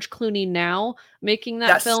was George Clooney now making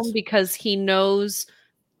that film, because he knows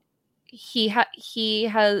he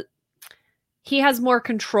has more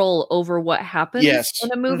control over what happens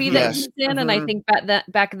in a movie that he's in. And I think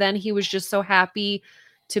back then he was just so happy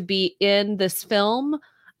to be in this film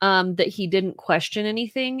that he didn't question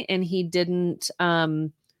anything and he didn't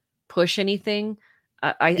push anything.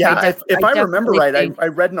 If I remember right, I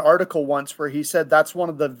read an article once where he said that's one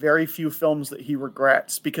of the very few films that he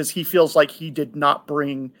regrets, because he feels like he did not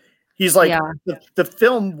bring. He's like, the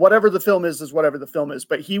film, whatever the film is whatever the film is,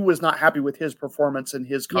 but he was not happy with his performance and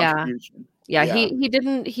his contribution. Yeah. He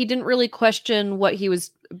didn't really question what he was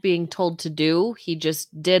being told to do. He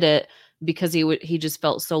just did it because he just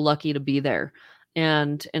felt so lucky to be there,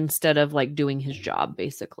 and instead of like doing his job,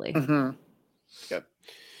 basically. Mm-hmm. Yep.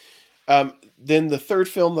 Then the third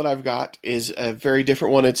film that I've got is a very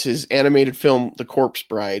different one. It's his animated film, The Corpse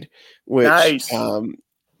Bride, which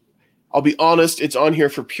I'll be honest, it's on here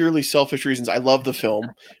for purely selfish reasons. I love the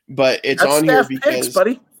film, but it's on here because,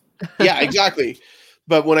 buddy. Yeah, exactly.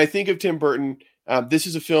 But when I think of Tim Burton, this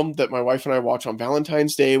is a film that my wife and I watch on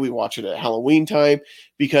Valentine's Day. We watch it at Halloween time,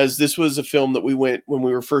 because this was a film that we went when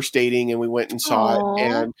we were first dating, and we went and saw it.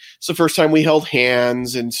 And it's the first time we held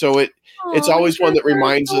hands. And so it's always one that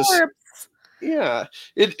reminds us. Yeah,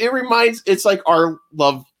 it reminds. It's like our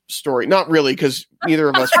love story. Not really, because neither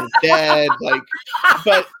of us were dead. Like,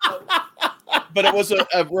 but it was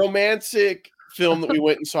a romantic film that we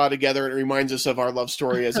went and saw together, and it reminds us of our love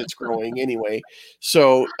story as it's growing. Anyway,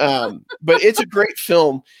 so but it's a great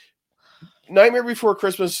film. Nightmare Before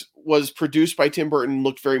Christmas was produced by Tim Burton,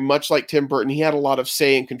 looked very much like Tim Burton. He had a lot of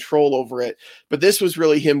say and control over it, but this was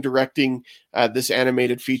really him directing this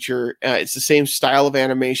animated feature. It's the same style of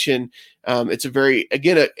animation. It's a very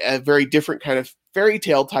different kind of fairy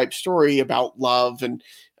tale type story about love and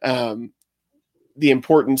the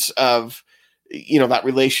importance of, that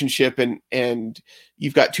relationship. And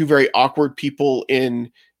you've got two very awkward people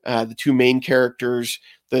in the two main characters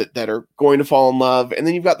that are going to fall in love. And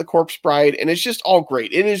then you've got the corpse bride, and it's just all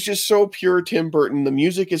great. It is just so pure Tim Burton. The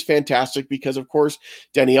music is fantastic because, of course,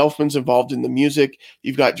 Danny Elfman's involved in the music.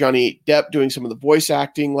 You've got Johnny Depp doing some of the voice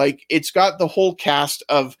acting. Like, it's got the whole cast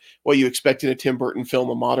of what you expect in a Tim Burton film,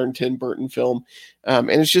 a modern Tim Burton film. And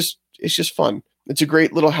it's just fun. It's a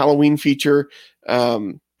great little Halloween feature,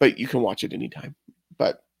 but you can watch it anytime.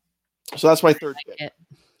 So that's my third pick.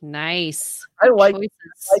 Nice. I like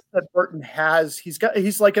that Burton has. He's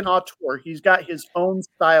like an auteur. He's got his own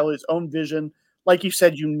style, his own vision. Like you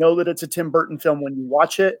said, that it's a Tim Burton film when you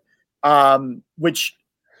watch it, which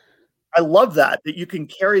I love that you can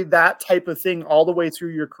carry that type of thing all the way through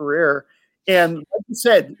your career. And like you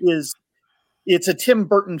said, it's a Tim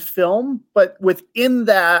Burton film, but within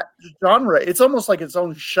that genre, it's almost like its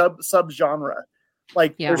own sub-genre.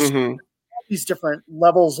 Like there's these different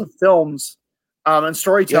levels of films. And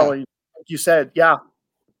storytelling, like you said, yeah.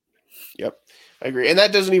 Yep, I agree. And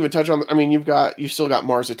that doesn't even touch on. I mean, you've still got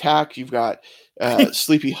Mars Attack. You've got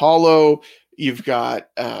Sleepy Hollow. You've got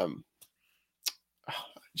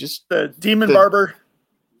just the Demon Barber.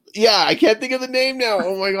 Yeah, I can't think of the name now.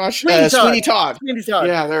 Oh my gosh, Sweeney Todd.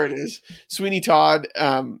 Yeah, there it is, Sweeney Todd.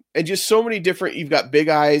 And just so many different. You've got Big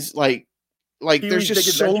Eyes. Like there's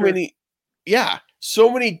just so many. Yeah, so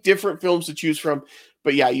many different films to choose from.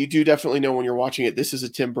 But yeah, you do definitely know when you're watching it, this is a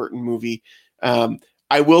Tim Burton movie.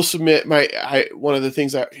 I will submit one of the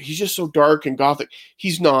things that he's just so dark and gothic.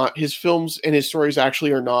 He's not. His films and his stories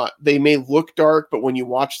actually are not. They may look dark, but when you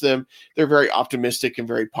watch them, they're very optimistic and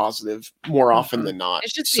very positive more often than not.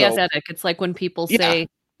 It's just the aesthetic. It's like when people say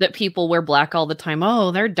that people wear black all the time. Oh,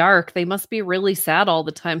 they're dark. They must be really sad all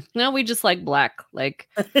the time. No, we just like black. Like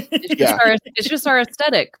it's just our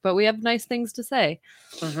aesthetic, but we have nice things to say.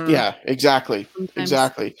 Yeah, exactly. Sometimes.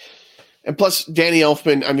 Exactly. And plus Danny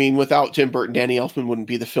Elfman, I mean, without Tim Burton, Danny Elfman wouldn't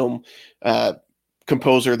be the film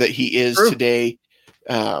composer that he is today.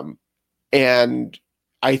 And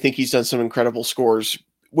I think he's done some incredible scores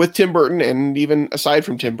with Tim Burton and even aside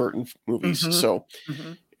from Tim Burton movies. So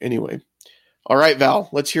anyway. All right, Val,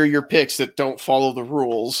 let's hear your picks that don't follow the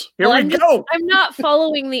rules. Here we go. I'm not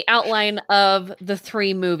following the outline of the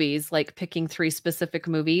three movies, like picking three specific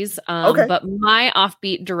movies. But my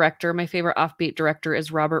favorite offbeat director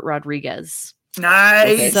is Robert Rodriguez.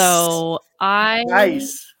 Nice. So I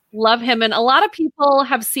love him. And a lot of people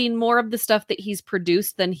have seen more of the stuff that he's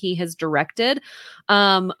produced than he has directed.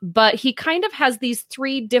 But he kind of has these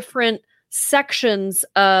three different sections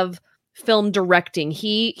of film directing.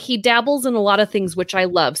 He dabbles in a lot of things, which I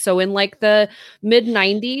love. So in like the mid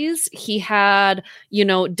 90s, he had,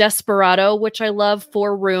 Desperado, which I love,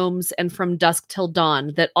 Four Rooms, and From Dusk Till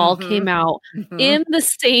Dawn, that all came out in the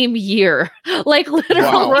same year. Like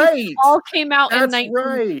literally all came out in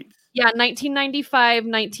 1995,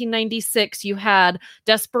 1996, you had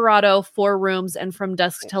Desperado, Four Rooms, and From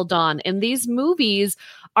Dusk Till Dawn. And these movies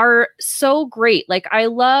are so great. Like I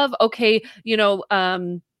love,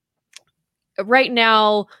 right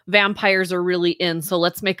now vampires are really in, so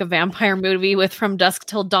let's make a vampire movie with From Dusk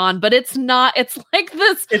Till Dawn, but it's not. It's like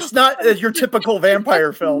this. It's not your typical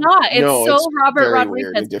vampire film. It's Robert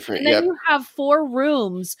Rodriguez. And then you have Four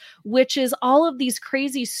Rooms, which is all of these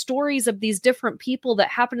crazy stories of these different people that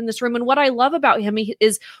happen in this room. And what I love about him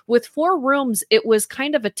is with Four Rooms, it was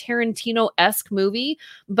kind of a Tarantino-esque movie,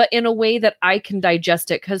 but in a way that I can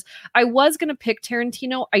digest it. Because I was going to pick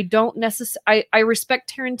Tarantino. I don't necessarily. I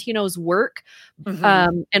respect Tarantino's work.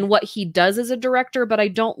 And what he does as a director, but I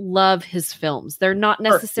don't love his films. They're not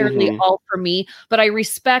necessarily all for me, but I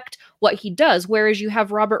respect what he does. Whereas you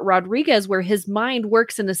have Robert Rodriguez, where his mind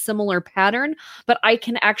works in a similar pattern, but I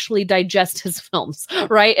can actually digest his films,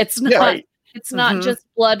 right? It's not. It's not just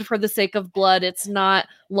blood for the sake of blood. It's not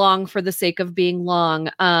long for the sake of being long.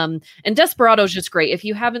 And Desperado is just great. If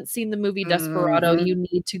you haven't seen the movie Desperado, you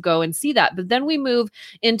need to go and see that. But then we move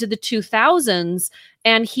into the 2000s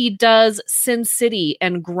and he does Sin City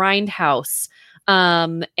and Grindhouse.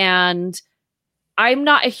 And I'm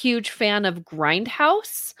not a huge fan of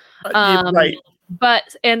Grindhouse. Right.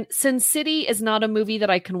 And Sin City is not a movie that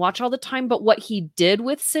I can watch all the time, but what he did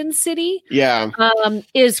with Sin City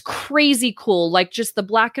is crazy cool. Like just the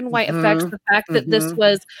black and white effects, the fact that this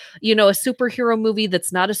was, a superhero movie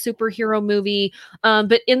that's not a superhero movie.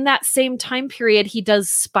 But in that same time period, he does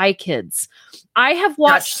Spy Kids. I have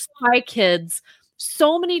watched Spy Kids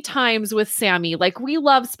so many times with Sammy. Like we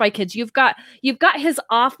love Spy Kids. You've got his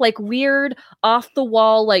weird off the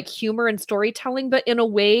wall like humor and storytelling, but in a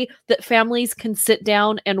way that families can sit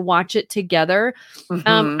down and watch it together. I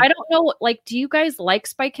don't know, like, do you guys like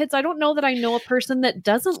Spy Kids? I don't know that I know a person that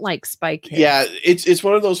doesn't like Spy Kids. Yeah, it's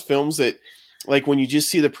one of those films that, like, when you just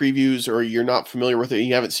see the previews or you're not familiar with it,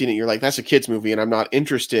 you haven't seen it, you're like, that's a kid's movie and I'm not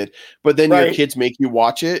interested. But then your kids make you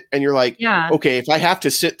watch it and you're like, okay, if I have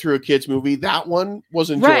to sit through a kid's movie, that one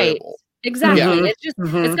was enjoyable. Right. Exactly. It's just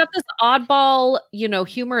it's got this oddball,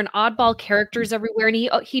 humor and oddball characters everywhere. And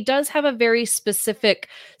he does have a very specific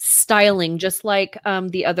styling, just like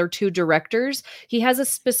the other two directors. He has a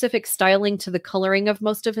specific styling to the coloring of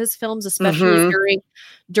most of his films, especially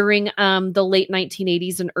during the late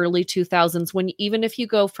 1980s and early 2000s, when even if you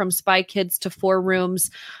go from Spy Kids to Four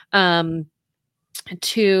Rooms,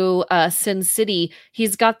 to Sin City,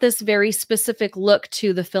 he's got this very specific look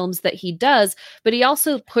to the films that he does, but he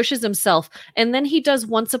also pushes himself. And then he does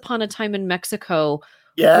Once Upon a Time in Mexico.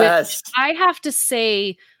 Yes. Which I have to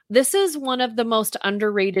say, this is one of the most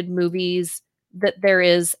underrated movies that there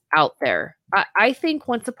is out there. I think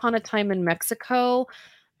Once Upon a Time in Mexico,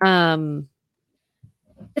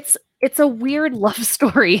 it's a weird love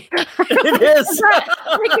story. It is.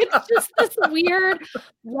 It's just this weird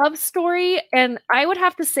love story. And I would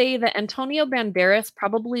have to say that Antonio Banderas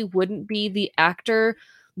probably wouldn't be the actor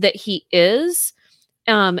that he is.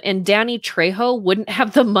 And Danny Trejo wouldn't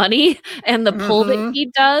have the money and the pull that he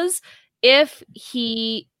does if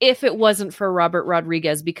it wasn't for Robert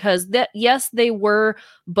Rodriguez, because they were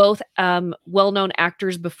both well-known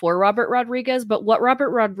actors before Robert Rodriguez, but what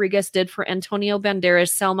Robert Rodriguez did for Antonio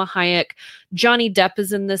Banderas, Salma Hayek, Johnny Depp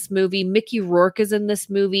is in this movie, Mickey Rourke is in this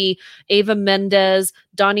movie, Eva Mendes,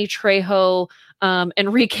 Danny Trejo,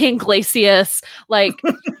 Enrique Iglesias, like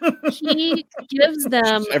he gives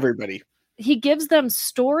them everybody. He gives them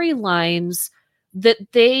storylines that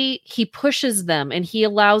he pushes them and he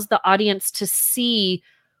allows the audience to see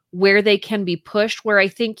where they can be pushed, where I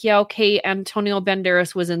think, Antonio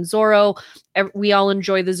Banderas was in Zorro. We all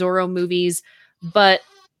enjoy the Zorro movies, but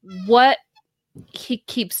what he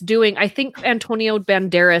keeps doing, I think Antonio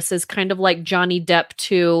Banderas is kind of like Johnny Depp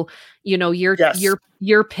to,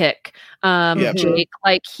 your pick, Jake.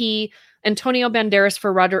 Like Antonio Banderas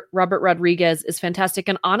for Robert Rodriguez is fantastic.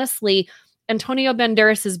 And honestly, Antonio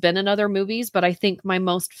Banderas has been in other movies, but I think my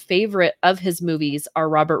most favorite of his movies are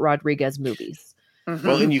Robert Rodriguez movies.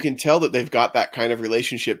 Well, and you can tell that they've got that kind of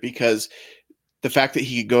relationship because the fact that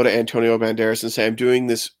he could go to Antonio Banderas and say, I'm doing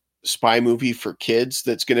this spy movie for kids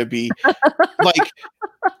that's going to be like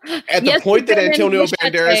at the point that Antonio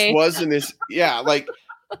Banderas was in his,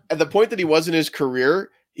 at the point that he was in his career,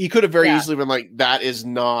 he could have very easily been like, that is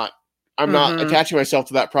not, I'm not attaching myself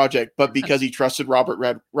to that project, but because he trusted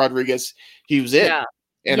Robert Rodriguez, he was in.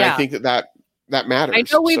 And I think that matters. I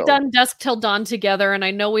know we've done Dusk Till Dawn together, and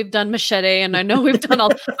I know we've done Machete, and I know we've done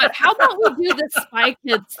all, but how about we do this Spy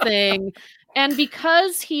Kids thing? And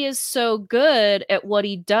because he is so good at what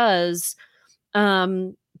he does,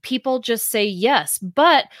 people just say yes.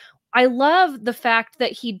 But I love the fact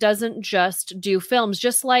that he doesn't just do films,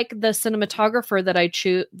 just like the cinematographer that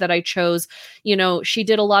I chose. She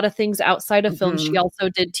did a lot of things outside of films. She also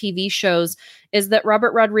did TV shows. Is that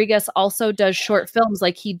Robert Rodriguez also does short films?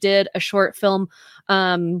 Like he did a short film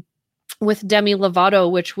with Demi Lovato,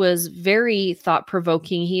 which was very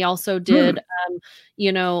thought-provoking. He also did,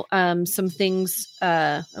 some things.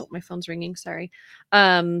 My phone's ringing. Sorry.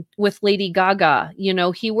 With Lady Gaga,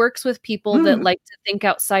 he works with people that like to think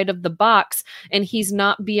outside of the box, and he's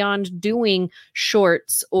not beyond doing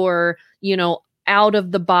shorts or, out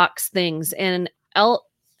of the box things. And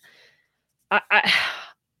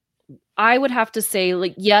I would have to say,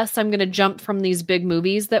 like, yes, I'm going to jump from these big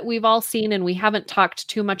movies that we've all seen, and we haven't talked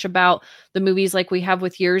too much about the movies like we have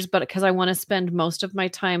with yours, but because I want to spend most of my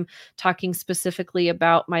time talking specifically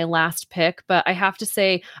about my last pick. But I have to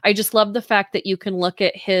say, I just love the fact that you can look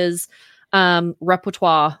at his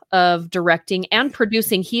repertoire of directing and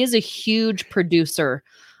producing. He is a huge producer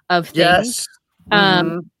of things.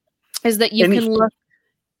 Yes. Is that you can look.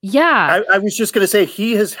 Yeah. I was just going to say,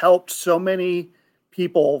 he has helped so many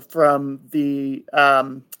people from the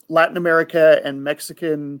Latin America and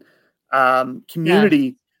Mexican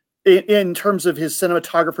community in terms of his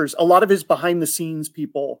cinematographers, a lot of his behind the scenes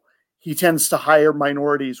people, he tends to hire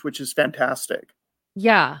minorities, which is fantastic.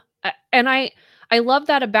 Yeah. And I love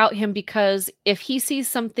that about him, because if he sees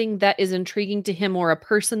something that is intriguing to him or a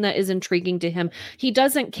person that is intriguing to him, he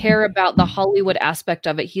doesn't care about the Hollywood aspect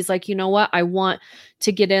of it. He's like, you know what? I want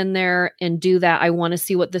to get in there and do that. I want to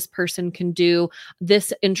see what this person can do.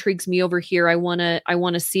 This intrigues me over here. I want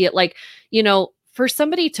to see it. Like, you know, for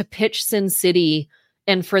somebody to pitch Sin City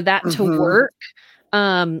and for that to work,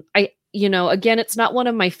 you know, again, it's not one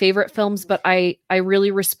of my favorite films, but I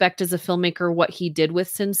really respect as a filmmaker what he did with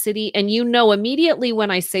Sin City. And you know, immediately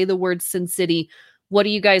when I say the word Sin City, what do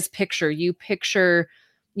you guys picture? You picture,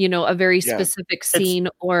 you know, a very specific scene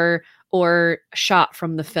or shot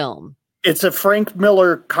from the film. It's a Frank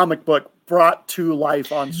Miller comic book brought to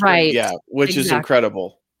life on screen. Right. Yeah, which is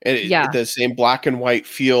incredible. And the same black and white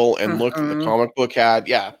feel and look that the comic book had.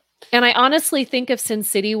 Yeah. And I honestly think if Sin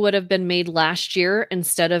City would have been made last year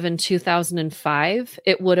instead of in 2005,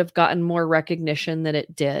 it would have gotten more recognition than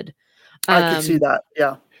it did. I could see that.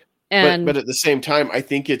 Yeah. And but at the same time, I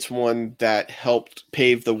think it's one that helped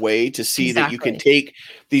pave the way to see that you can take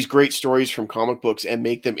these great stories from comic books and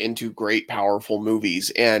make them into great, powerful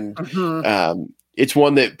movies. And it's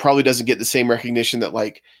one that probably doesn't get the same recognition that,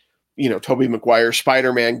 like, you know, Tobey Maguire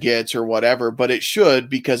Spider-Man gets or whatever, but it should,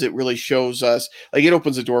 because it really shows us, like, it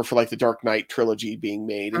opens the door for like the Dark Knight trilogy being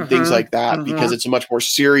made and things like that, because it's a much more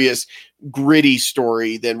serious, gritty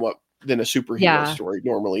story than a superhero story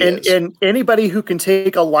normally is. And anybody who can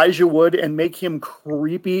take Elijah Wood and make him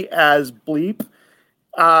creepy as bleep,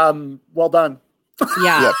 well done.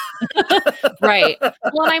 Yeah. Right.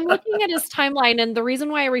 Well, I'm looking at his timeline, and the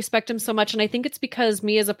reason why I respect him so much, and I think it's because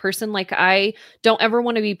me as a person, like, I don't ever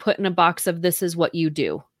want to be put in a box of this is what you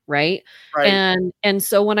do. Right. And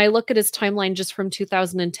so when I look at his timeline just from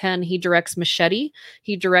 2010, he directs Machete.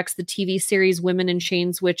 He directs the TV series Women in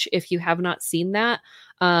Chains, which, if you have not seen that,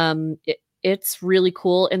 it's really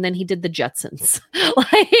cool. And then he did the Jetsons.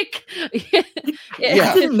 Like,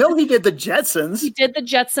 I didn't know he did the Jetsons. He did the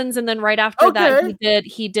Jetsons, and then right after that,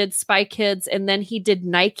 he did Spy Kids, and then he did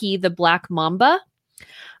Nike, the Black Mamba,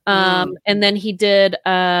 and then he did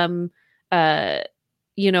you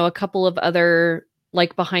know, a couple of other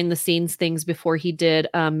like behind the scenes things before he did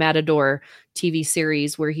Matador TV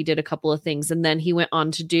series, where he did a couple of things, and then he went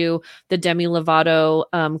on to do the Demi Lovato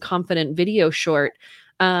Confident video short.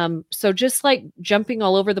 So just like jumping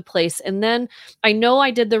all over the place. And then I know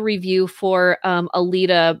I did the review for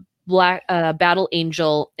Alita Black Battle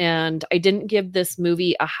Angel, and I didn't give this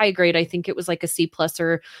movie a high grade. I think it was like a C+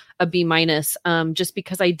 or a B-, just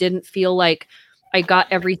because I didn't feel like I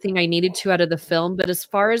got everything I needed to out of the film. But as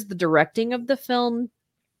far as the directing of the film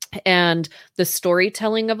and the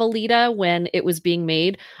storytelling of Alita when it was being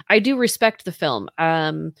made, I do respect the film.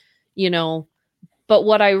 You know, but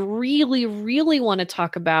what I really, really want to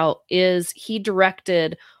talk about is he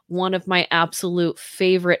directed one of my absolute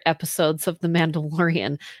favorite episodes of The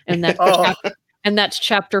Mandalorian. And that's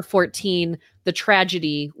chapter 14, the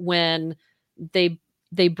tragedy, when they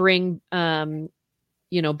bring,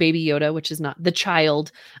 you know, Baby Yoda, which is not the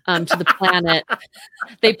child, to the planet.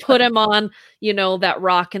 They put him on, you know, that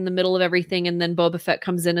rock in the middle of everything. And then Boba Fett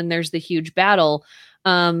comes in and there's the huge battle.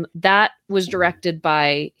 That was directed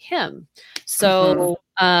by him. So,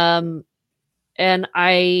 and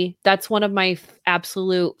that's one of my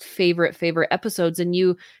absolute favorite episodes. And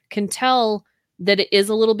you can tell that it is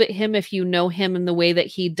a little bit him if you know him in the way that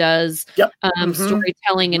he does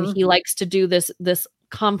storytelling, and he likes to do this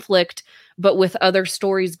conflict, but with other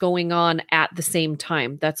stories going on at the same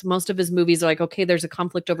time. That's most of his movies are like, okay, there's a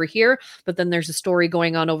conflict over here, but then there's a story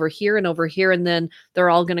going on over here, and then they're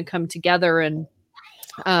all going to come together. And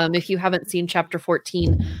if you haven't seen chapter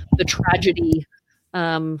 14, the tragedy,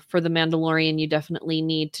 for The Mandalorian, you definitely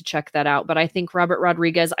need to check that out. But I think Robert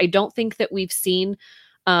Rodriguez, I don't think that we've seen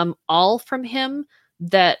all from him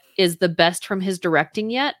that is the best from his directing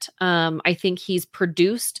yet. I think he's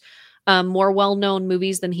produced more well-known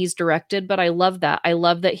movies than he's directed, but I love that. I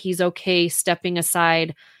love that he's okay stepping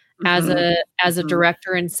aside as a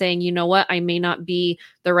director and saying, you know what, I may not be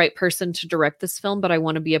the right person to direct this film, but I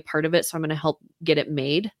want to be a part of it, so I'm going to help get it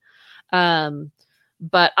made.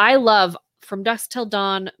 But I love From Dusk Till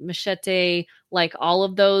Dawn, Machete, like all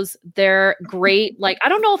of those. They're great. Like, I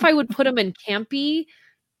don't know if I would put them in campy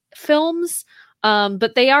films,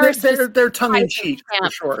 but they're tongue in cheek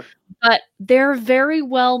for sure. But they're very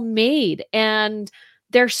well made, and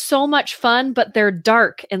they're so much fun, but they're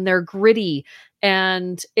dark and they're gritty.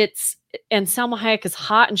 And it's and Salma Hayek is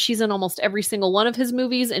hot, and she's in almost every single one of his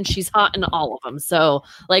movies, and she's hot in all of them. So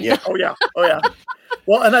like, Yeah. Oh yeah.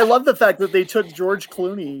 Well, and I love the fact that they took George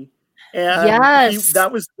Clooney, and Yes.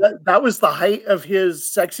 that was the height of his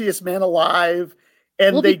Sexiest Man Alive,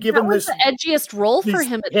 and well, they because give that him was this the edgiest role for these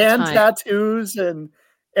him at the hand time. tattoos and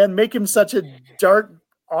make him such a dark,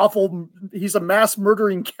 awful. He's a mass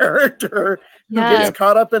murdering character who Yeah. gets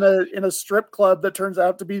caught up in a strip club that turns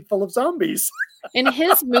out to be full of zombies. And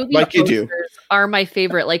his movie Like you do. posters are my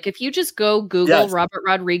favorite. Like if you just go Google Yes. Robert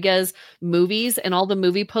Rodriguez movies and all the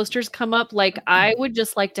movie posters come up, like I would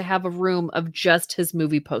just like to have a room of just his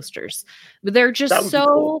movie posters. They're That just would be so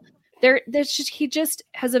cool. there's just he just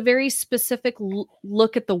has a very specific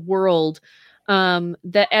look at the world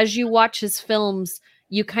that as you watch his films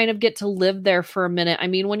you kind of get to live there for a minute. I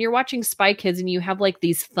mean, when you're watching Spy Kids and you have like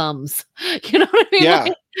these thumbs, you know what I mean? Yeah.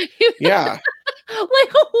 Like, Yeah.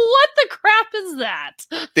 like what the crap is that?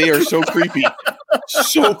 They are so creepy.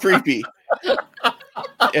 So creepy.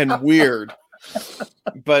 And weird.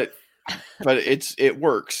 But it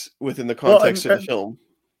works within the context of the film.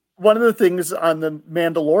 One of the things on the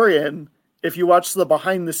Mandalorian, if you watch the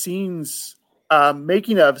behind the scenes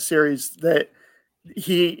making of series, that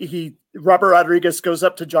Robert Rodriguez goes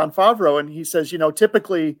up to Jon Favreau and he says,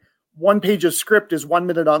 typically 1 page of script is 1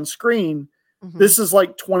 minute on screen. Mhm. This is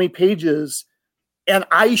like 20 pages, and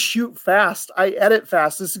I shoot fast. I edit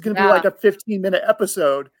fast. This is going to be like a 15-minute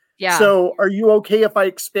episode. Yeah. So are you okay if I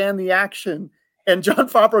expand the action? And Jon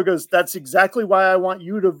Favreau goes, that's exactly why I want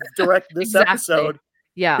you to direct this Exactly. episode.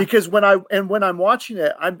 Yeah. Because when I'm watching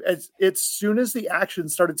it, as soon as the action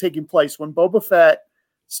started taking place, when Boba Fett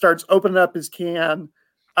starts opening up his can,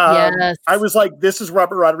 Yes. I was like, this is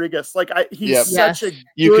Robert Rodriguez. Like he's Yep. such a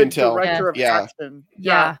You good can tell. director of Yeah. action.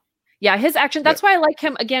 Yeah. Yeah, his action. That's why I like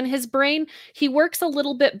him. Again, his brain, he works a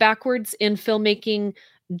little bit backwards in filmmaking,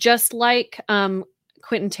 just like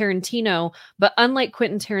Quentin Tarantino. But unlike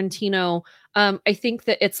Quentin Tarantino, I think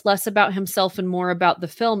that it's less about himself and more about the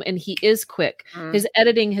film. And he is quick. Mm. His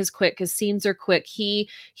editing is quick. His scenes are quick. He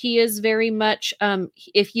is very much,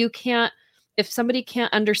 if somebody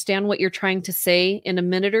can't understand what you're trying to say in a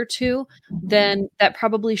minute or two, then that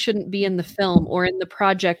probably shouldn't be in the film or in the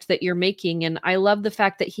project that you're making. And I love the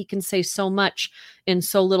fact that he can say so much in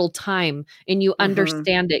so little time, and you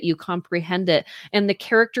understand it, you comprehend it. And the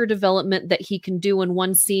character development that he can do in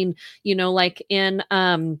one scene, like in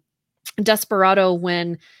Desperado,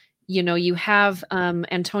 when you have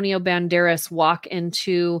Antonio Banderas walk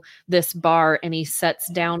into this bar and he sets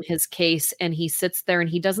down his case and he sits there and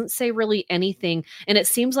he doesn't say really anything. And it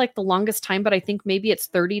seems like the longest time, but I think maybe it's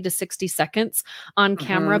 30 to 60 seconds on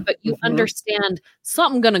camera, but you understand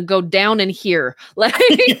something going to go down in here. Like,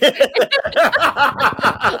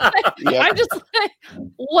 I'm just like,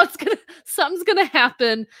 something's going to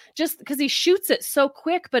happen, just because he shoots it so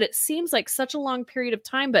quick, but it seems like such a long period of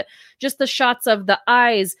time. But just the shots of the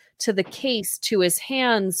eyes to the case, to his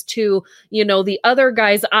hands, to, the other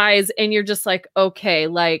guy's eyes. And you're just like, okay,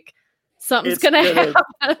 like something's going to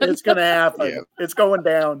happen. It's going to happen. Yeah. It's going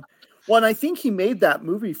down. Well, and I think he made that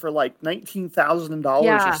movie for like $19,000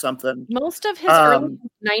 or something. Most of his early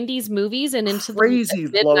 90s movies and into crazy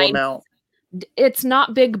the low mid-90s, amount. it's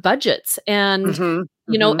not big budgets. And Mhm.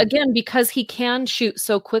 again, because he can shoot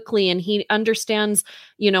so quickly and he understands,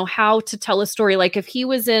 how to tell a story. Like if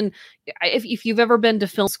you've ever been to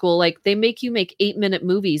film school, like they make you make 8-minute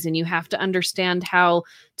movies and you have to understand how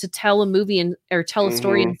to tell a movie or tell a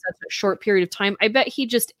story in such a short period of time. I bet he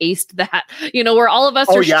just aced that, where all of us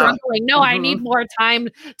are struggling. No, I need more time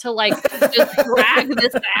to like just drag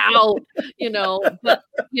this out, but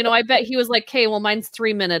I bet he was like, okay, well, mine's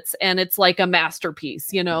 3 minutes and it's like a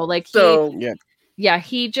masterpiece, like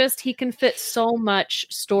he can fit so much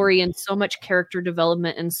story and so much character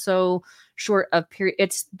development in so short a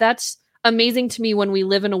period. That's amazing to me when we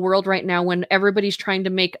live in a world right now when everybody's trying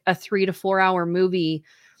to make a 3 to 4 hour movie,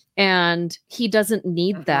 and he doesn't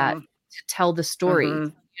need that to tell the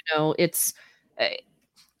story.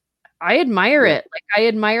 I admire it. Like I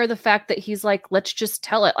admire the fact that he's like, let's just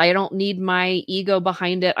tell it. I don't need my ego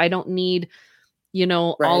behind it. I don't need,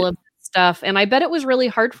 all of stuff. And I bet it was really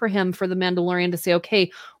hard for him, for The Mandalorian, to say,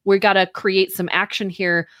 okay, we got to create some action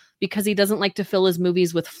here, because he doesn't like to fill his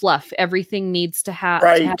movies with fluff. Everything needs to have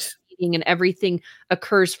meaning, and everything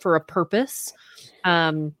occurs for a purpose.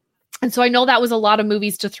 And so I know that was a lot of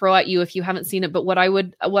movies to throw at you if you haven't seen it. But what I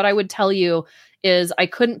would tell you is I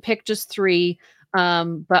couldn't pick just 3.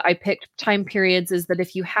 But I picked time periods, is that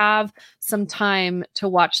if you have some time to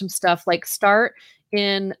watch some stuff, like start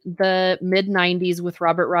in the mid 90s with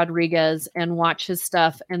Robert Rodriguez and watch his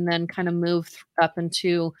stuff and then kind of move up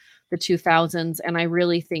into the 2000s. And I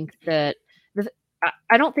really think that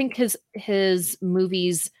I don't think his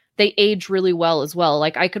movies, they age really well as well.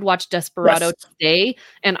 Like I could watch Desperado today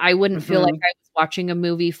and I wouldn't feel like I was watching a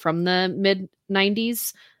movie from the mid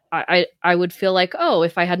 90s. I would feel like, oh,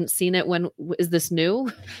 if I hadn't seen it, when is this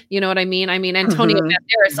new? You know what I mean? I mean, Antonio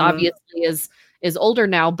Banderas obviously is older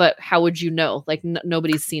now, but how would you know? Like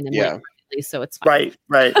nobody's seen him lately, so it's fine.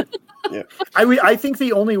 Right. Yeah. I think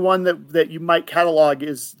the only one that you might catalog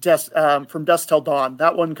is From Dusk Till Dawn.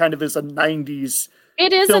 That one kind of is a 90s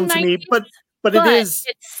film to me, but it's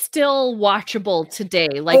still watchable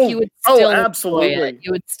today. Like you would still absolutely enjoy it.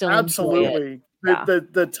 You would still enjoy it.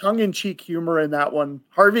 The tongue-in-cheek humor in that one.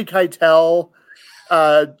 Harvey Keitel,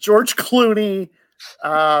 George Clooney,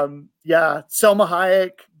 Selma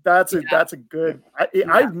Hayek. That's a good.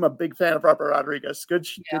 I'm a big fan of Robert Rodriguez. Good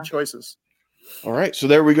choices. All right, so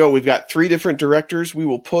there we go. We've got 3 different directors. We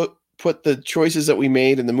will put the choices that we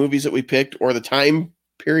made and the movies that we picked, or the time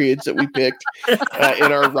periods that we picked,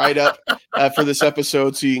 in our write-up for this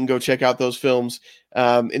episode, so you can go check out those films.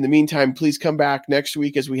 In the meantime, please come back next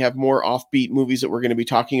week as we have more offbeat movies that we're going to be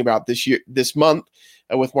talking about this month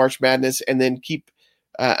with March Madness, and then keep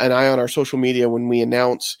an eye on our social media when we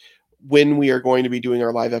announce when we are going to be doing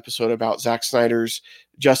our live episode about Zack Snyder's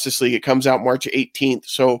Justice League. It comes out March 18th,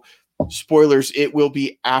 so spoilers, it will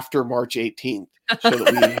be after March 18th, so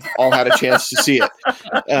that we all had a chance to see it.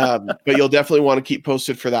 But you'll definitely want to keep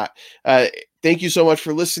posted for that. Thank you so much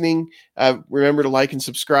for listening. Remember to like and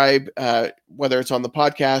subscribe, whether it's on the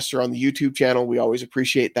podcast or on the YouTube channel. We always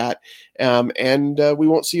appreciate that. And we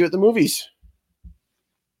won't see you at the movies.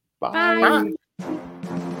 Bye. Bye.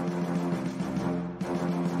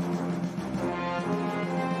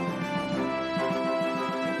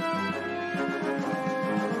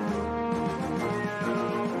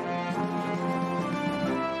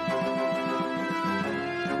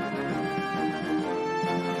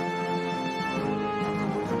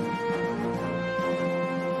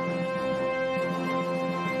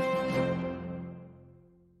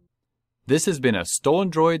 This has been a Stolen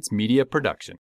Droids Media production.